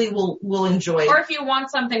probably will enjoy it. Or if you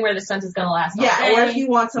want something where the scent is going to last all day. Yeah, or if you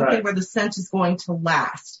want something where the scent is going to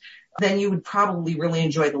last, then you would probably really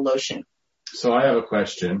enjoy the lotion. So I have a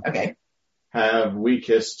question. Okay. Have we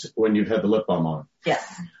kissed when you've had the lip balm on?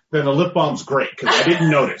 Yes. Then the lip balm's great because I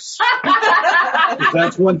didn't notice.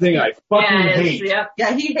 That's one thing I fucking hate. Yep.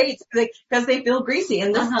 Yeah, he hates because they feel greasy,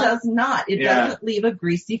 and this does not. It doesn't leave a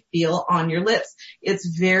greasy feel on your lips. It's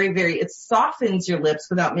very, it softens your lips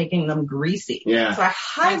without making them greasy. Yeah. So I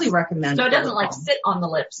highly recommend it. So it doesn't sit on the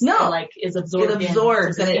lips. No. It is absorbed. It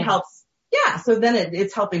absorbs and it helps. Yeah, so then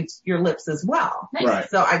it's helping your lips as well. Nice. Right.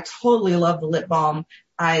 So I totally love the lip balm.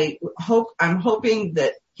 I'm hoping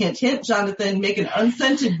that, hint, Jonathan, make an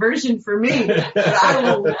unscented version for me. But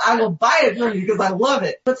I will buy it from you because I love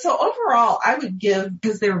it. But so overall, I would give,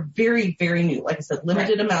 because they're very, very new. Like I said,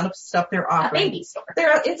 limited amount of stuff they're offering. A baby store.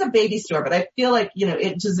 It's a baby store, but I feel like,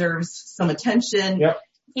 it deserves some attention. Yep.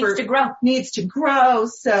 Needs to grow.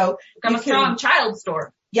 So become a strong child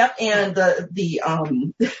store. Yep, and the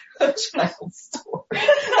child store.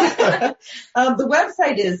 The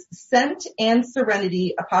website is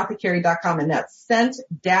scentandserenityApothecary.com, and that's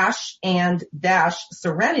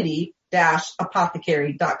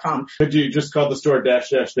scent-and-serenity-apothecary.com. Could you just call the store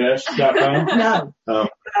 --.com? No.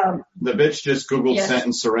 The bitch just Googled Scent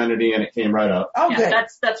and Serenity and it came right up. Oh, good.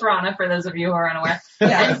 That's Rana, for those of you who are unaware.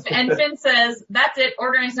 Yeah. And Finn says, that's it,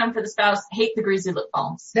 ordering some for the spouse, hate the greasy lip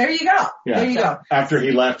balms. There you go. Yeah. There you go. After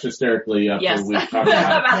he laughed hysterically after we talked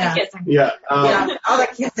about the kissing. Yeah. Oh, the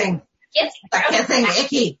kissing. Kissing. The kissing,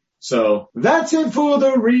 icky. So that's it for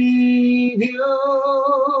the reviews.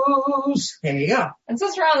 There you go. And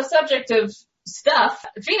since we're on the subject of stuff,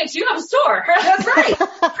 Phoenix, you have a store. That's right.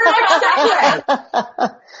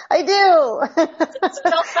 I do. So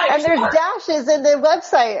tell us about your And there's store. dashes in the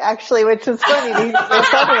website, actually, which is funny. We're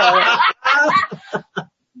talking about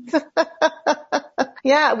it.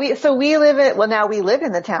 Yeah, we live in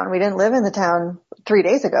the town. We didn't live in the town 3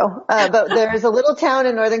 days ago. But there's a little town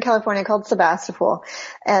in Northern California called Sebastopol,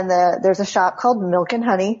 and there's a shop called Milk and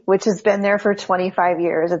Honey, which has been there for 25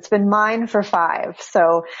 years. It's been mine for 5.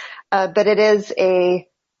 So, but it is a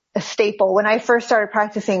staple. When I first started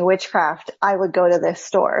practicing witchcraft, I would go to this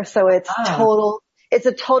store. So it's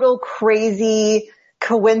a total crazy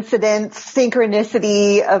coincidence,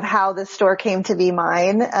 synchronicity of how the store came to be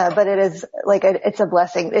mine. But it is like, it's a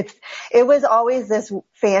blessing. It was always this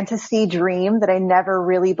fantasy dream that I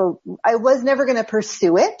was never going to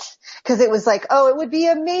pursue it, because it was like, oh, it would be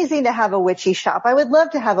amazing to have a witchy shop. I would love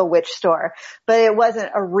to have a witch store, but it wasn't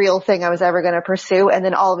a real thing I was ever going to pursue. And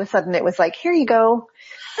then all of a sudden it was like, here you go.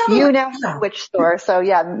 You now have a witch store. So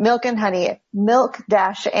yeah, Milk and Honey,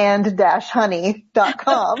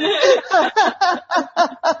 milk-and-honey.com.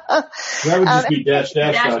 That would just be dash.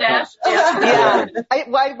 Dash. Yeah.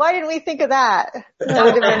 Why didn't we think of that? That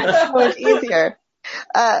would have been so much easier.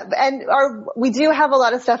 And we do have a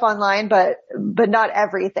lot of stuff online, but not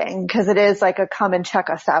everything, because it is like a come and check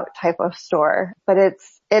us out type of store. But it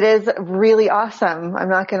is really awesome. I'm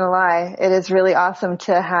not going to lie. It is really awesome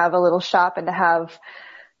to have a little shop and to have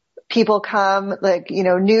people come, like,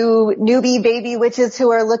 newbie baby witches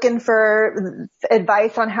who are looking for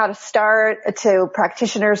advice on how to start, to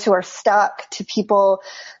practitioners who are stuck, to people,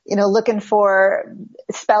 looking for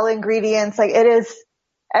spell ingredients. Like, it is,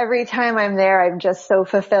 every time I'm there, I'm just so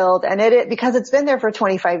fulfilled. And because it's been there for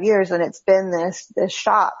 25 years and it's been this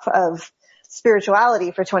shop of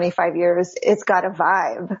spirituality for 25 years, it's got a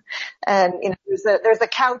vibe. And, there's a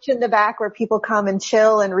couch in the back where people come and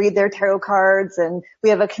chill and read their tarot cards. And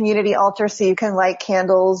we have a community altar so you can light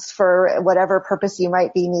candles for whatever purpose you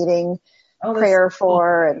might be needing prayer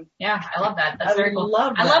for. And yeah, I love that. That's very cool.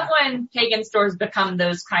 I love when pagan stores become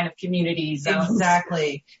those kind of community zones.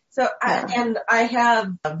 Exactly. So, I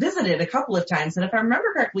have visited a couple of times, and if I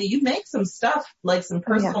remember correctly, you make some stuff, like some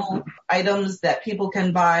personal items that people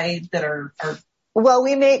can buy that are well,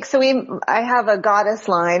 I have a goddess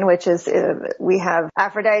line, which is, we have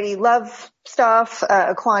Aphrodite love stuff,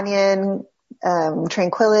 Aquanian,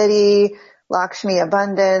 tranquility, Lakshmi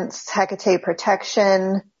abundance, Hecate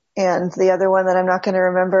protection, and the other one that I'm not going to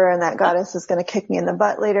remember, and that goddess is going to kick me in the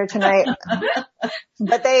butt later tonight.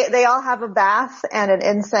 But they all have a bath and an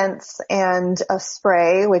incense and a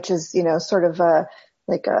spray, which is, sort of a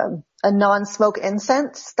non-smoke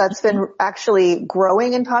incense that's been actually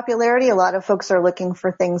growing in popularity. A lot of folks are looking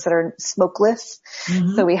for things that are smokeless.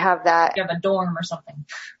 Mm-hmm. So we have that. You have a dorm or something.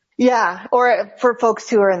 Yeah. Or for folks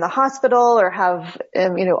who are in the hospital or have,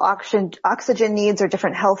 oxygen needs or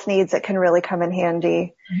different health needs that can really come in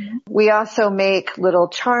handy. Mm-hmm. We also make little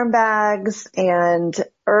charm bags and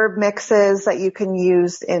herb mixes that you can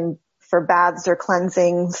use for baths or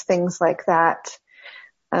cleansings, things like that.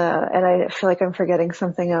 And I feel like I'm forgetting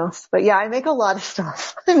something else, but yeah, I make a lot of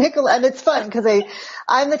stuff. And it's fun because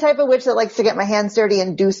I'm the type of witch that likes to get my hands dirty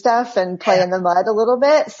and do stuff and play in the mud a little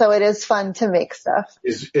bit. So it is fun to make stuff.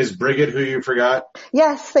 Is Bridget who you forgot?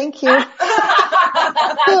 Yes, thank you.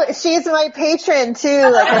 She's my patron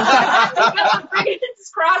too.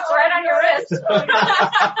 Brigit's cross right on your wrist.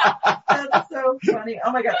 That's so funny.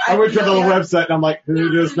 Oh my God. I went to the website and I'm like, who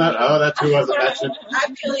does not? Oh, that's who wasn't mentioned.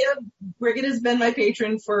 I'm Julia. Bridget has been my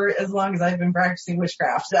patron for as long as I've been practicing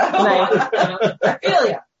witchcraft. So nice. I feel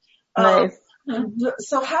ya. Nice.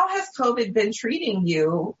 So how has COVID been treating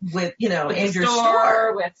you with with and your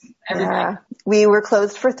store, with everything? Yeah. We were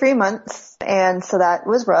closed for 3 months, and so that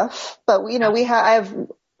was rough. But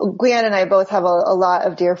Glenn and I both have a lot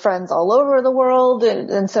of dear friends all over the world,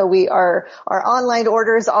 and so our online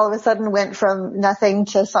orders all of a sudden went from nothing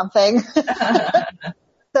to something.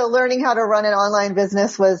 So learning how to run an online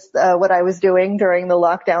business was what I was doing during the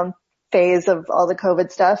lockdown phase of all the COVID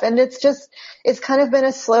stuff. And it's kind of been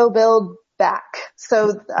a slow build back.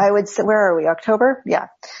 So I would say, where are we? October? Yeah.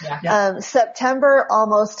 September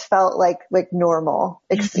almost felt like normal,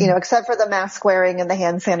 except for the mask wearing and the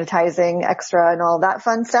hand sanitizing extra and all that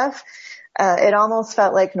fun stuff. It almost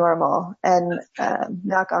felt like normal, and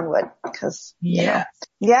knock on wood, because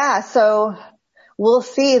so we'll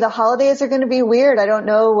see. The holidays are going to be weird. I don't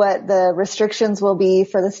know what the restrictions will be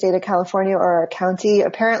for the state of California or our county.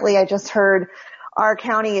 Apparently, I just heard our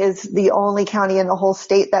county is the only county in the whole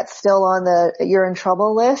state that's still on the you're in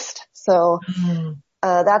trouble list. So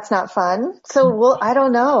That's not fun. So I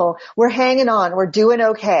don't know. We're hanging on. We're doing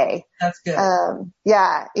okay. That's good.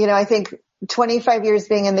 Yeah. I think 25 years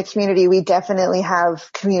being in the community, we definitely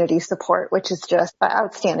have community support, which is just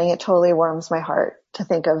outstanding. It totally warms my heart to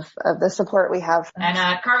think of the support we have. And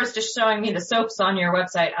Cara's just showing me the soaps on your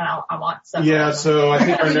website, and I want some. Yeah, so I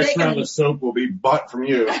think our next round of soap will be bought from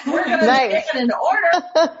you. We're going to take it in order.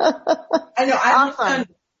 I know. Awesome.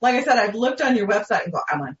 Like I said, I've looked on your website and go,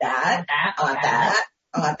 I want that. I want that.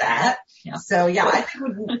 I want that. Yeah. So yeah, I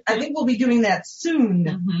think we'll be doing that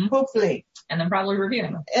soon, hopefully. And then probably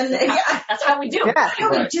reviewing them. And that's how we do. Yeah. That's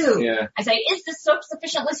how we do. Yeah. I say, is this soap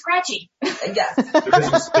sufficiently scratchy? Yes.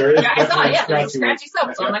 There is I saw it. Yeah, scratchy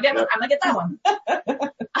soap. So I'm gonna get that one.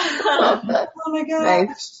 Oh my God.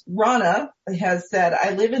 Nice. Rana has said,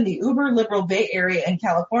 I live in the uber liberal Bay Area in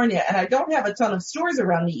California, and I don't have a ton of stores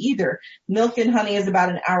around me either. Milk and Honey is about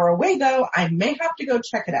an hour away though. I may have to go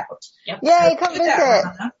check it out. Yep. Yay, come visit.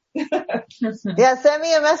 Yeah, send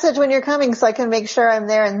me a message when you're coming so I can make sure I'm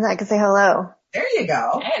there and I can say hello. There you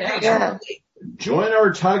go. Hey, there you Yeah. go. Join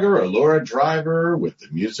our tiger, Alora Driver, with the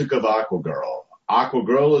music of Aqua Girl. Aqua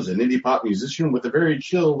Girl is an indie pop musician with a very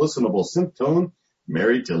chill, listenable synth tone,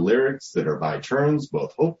 married to lyrics that are by turns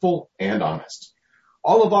both hopeful and honest.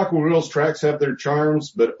 All of Aqua Girl's tracks have their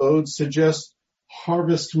charms, but odes suggest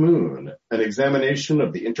Harvest Moon, an examination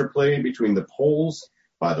of the interplay between the poles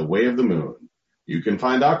by the way of the moon. You can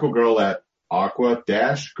find Aqua Girl at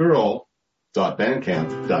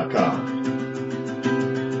aqua-girl.bandcamp.com.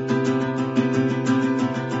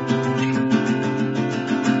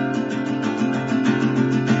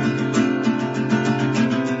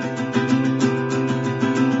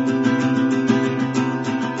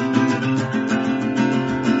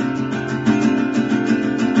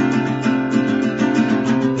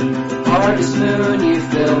 Harvest moon, you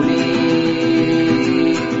fill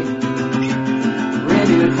me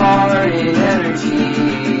renewed heart and energy.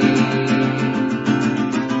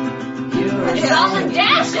 It's all in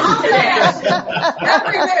dashes today.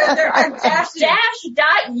 Everywhere there are dashes.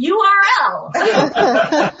 Dash.url.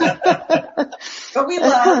 But we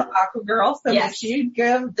love Aqua Girl, so Yes. make sure you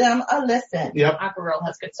give them a listen. Yep. Aqua Girl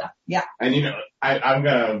has good stuff. And I'm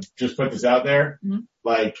gonna just put this out there. Mhm.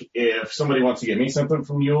 Like, if somebody wants to get me something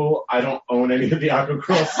from you, I don't own any of the Aqua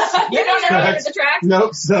Girls. You don't know any of the tracks?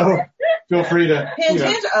 Nope, so feel free to, Hint,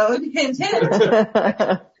 hint, Ode. Hint, hint.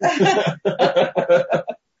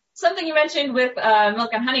 Something you mentioned with Milk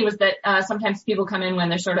and Honey was that sometimes people come in when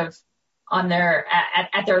they're sort of on their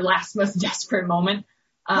at their last most desperate moment.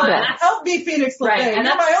 And that's, Help me, Phoenix LaFay. Right, and You're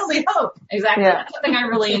that's my only hope. exactly. Yeah. That's something I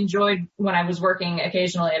really enjoyed when I was working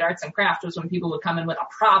occasionally at Arts and Craft, was when people would come in with a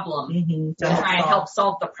problem Mm-hmm. to try and help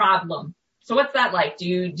solve the problem. So what's that like? Do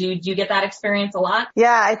you get that experience a lot?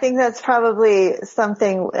 Yeah, I think that's probably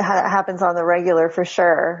something happens on the regular for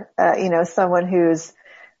sure. Someone who's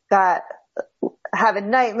having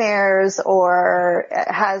nightmares or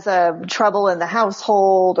has trouble in the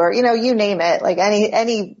household or, you name it, like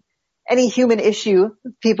any human issue,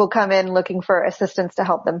 people come in looking for assistance to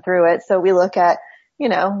help them through it. So we look at,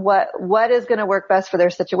 what is going to work best for their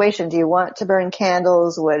situation? Do you want to burn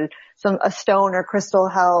candles? Would a stone or crystal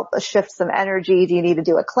help shift some energy? Do you need to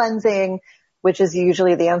do a cleansing? Which is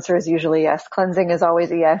usually, the answer is usually yes. Cleansing is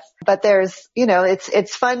always a yes. But there's,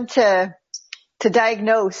 it's fun to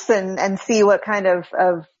diagnose and see what kind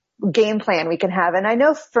of game plan we can have. And I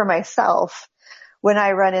know for myself, when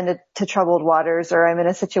I run into troubled waters or I'm in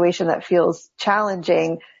a situation that feels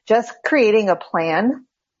challenging, just creating a plan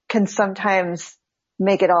can sometimes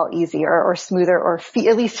make it all easier or smoother or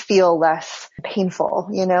at least feel less painful,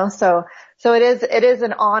 So it is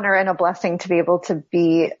an honor and a blessing to be able to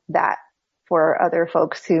be that for other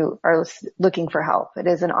folks who are looking for help. It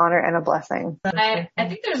is an honor and a blessing. I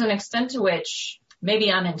think there's an extent to which,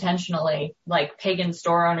 maybe unintentionally, like pagan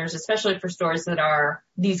store owners, especially for stores that are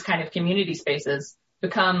these kind of community spaces,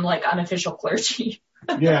 become like unofficial clergy.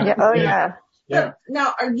 Yeah. Oh yeah. Yeah.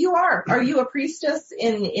 Now, are you a priestess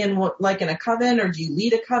in a coven, or do you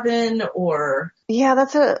lead a coven, or? Yeah,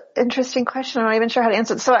 that's an interesting question. I'm not even sure how to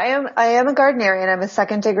answer it. So I am a Gardnerian. I'm a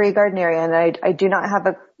 2nd degree Gardnerian. I do not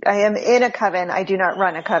have I am in a coven. I do not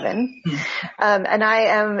run a coven. And I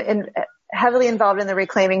am heavily involved in the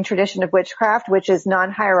reclaiming tradition of witchcraft, which is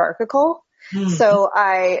non-hierarchical. Mm-hmm. So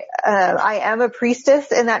I am a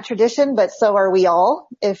priestess in that tradition, but so are we all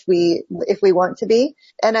if we want to be.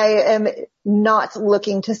 And I am not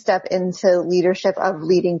looking to step into leadership of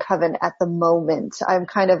leading coven at the moment. I'm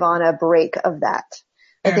kind of on a break of that.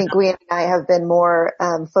 I think we and I have been more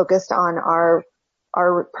focused on our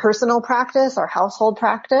our personal practice, our household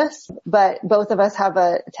practice, but both of us have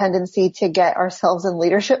a tendency to get ourselves in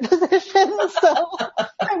leadership positions. So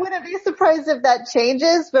I wouldn't be surprised if that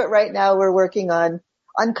changes, but right now we're working on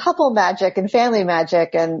couple magic and family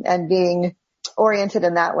magic and being oriented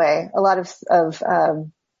in that way. A lot of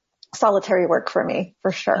solitary work for me,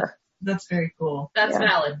 for sure. That's very cool. That's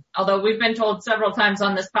valid. Although we've been told several times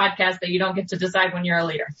on this podcast that you don't get to decide when you're a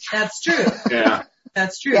leader. That's true. Yeah.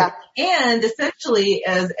 That's true. Yeah. And essentially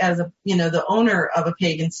as a, the owner of a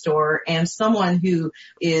pagan store and someone who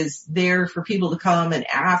is there for people to come and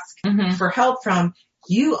ask for help from,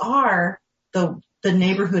 you are the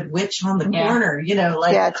neighborhood witch on the corner,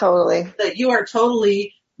 yeah, totally. That you are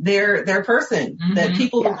totally their person that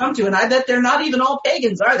people will come to. And I bet they're not even all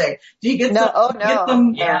pagans, are they? Do you get some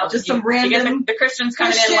random the Christians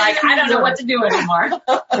coming in like, I don't know what to do anymore.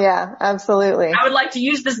 Yeah, absolutely. I would like to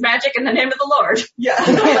use this magic in the name of the Lord.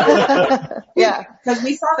 Yeah. Yeah. Because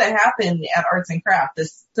we saw that happen at Arts and Craft.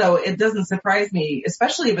 So it doesn't surprise me,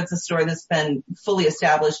 especially if it's a store that's been fully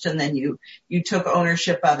established and then you took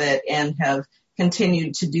ownership of it and have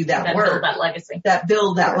continued to do that work.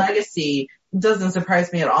 Build that legacy. Doesn't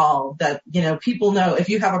surprise me at all that, people know if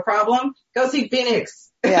you have a problem, go see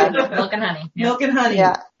Phoenix. Yeah. Milk and honey. Yeah. Milk and honey.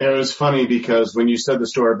 Yeah. It was funny because when you said the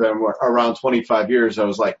store had been around 25 years, I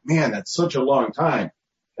was like, man, that's such a long time.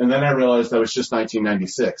 And then I realized that was just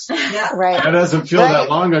 1996. Yeah. Right. That doesn't feel that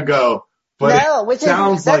long ago. But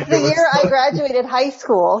that's the year I graduated high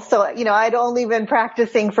school. So, I'd only been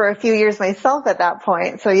practicing for a few years myself at that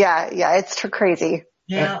point. So yeah, it's crazy.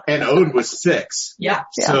 Yeah. And Ode was 6. Yeah.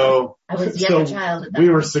 So I was a young child at that we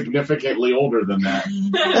point. were significantly older than that.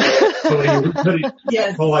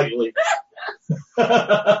 Yes. Politely.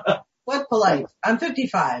 What polite? I'm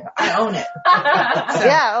 55. I own it.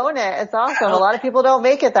 Yeah, own it. It's awesome. A lot of people don't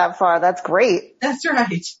make it that far. That's great. That's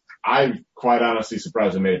right. I'm quite honestly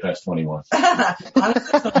surprised I made it past 21.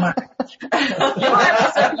 Honestly, so much.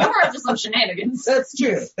 You were up to some shenanigans. That's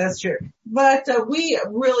true. But we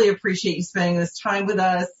really appreciate you spending this time with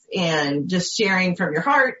us and just sharing from your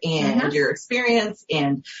heart and your experience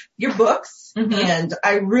and your books. And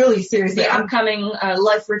I really seriously, the upcoming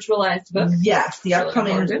Life Ritualized book. Yes, the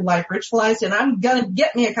upcoming Life Ritualized. And I'm going to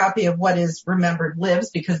get me a copy of What is Remembered Lives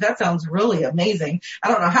because that sounds really amazing. I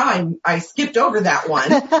don't know how I skipped over that one,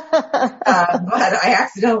 but I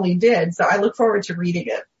accidentally did. So I look forward to reading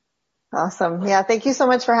it. Awesome. Yeah. Thank you so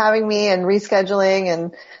much for having me and rescheduling,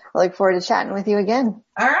 and I look forward to chatting with you again.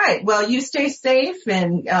 All right. Well, you stay safe,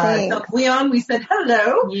 and tell Leon we said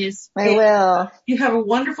hello. Yes. I will. You have a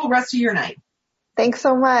wonderful rest of your night. Thanks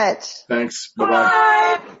so much. Thanks.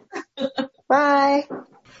 Bye-bye. Bye. All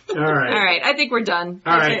right. I think we're done.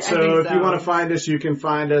 All right. So if you want to find us, you can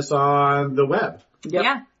find us on the web. Yep.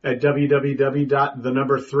 Yeah. At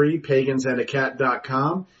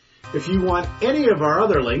www.3pagansandAcat.com. If you want any of our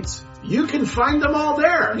other links, you can find them all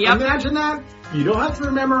there. Yep. Imagine that. You don't have to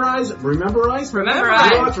rememberize. You don't have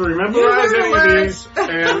to memorize any of these.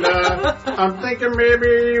 And I'm thinking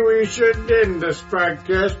maybe we should end this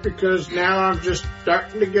podcast because now I'm just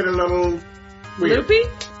starting to get a little weird. Loopy?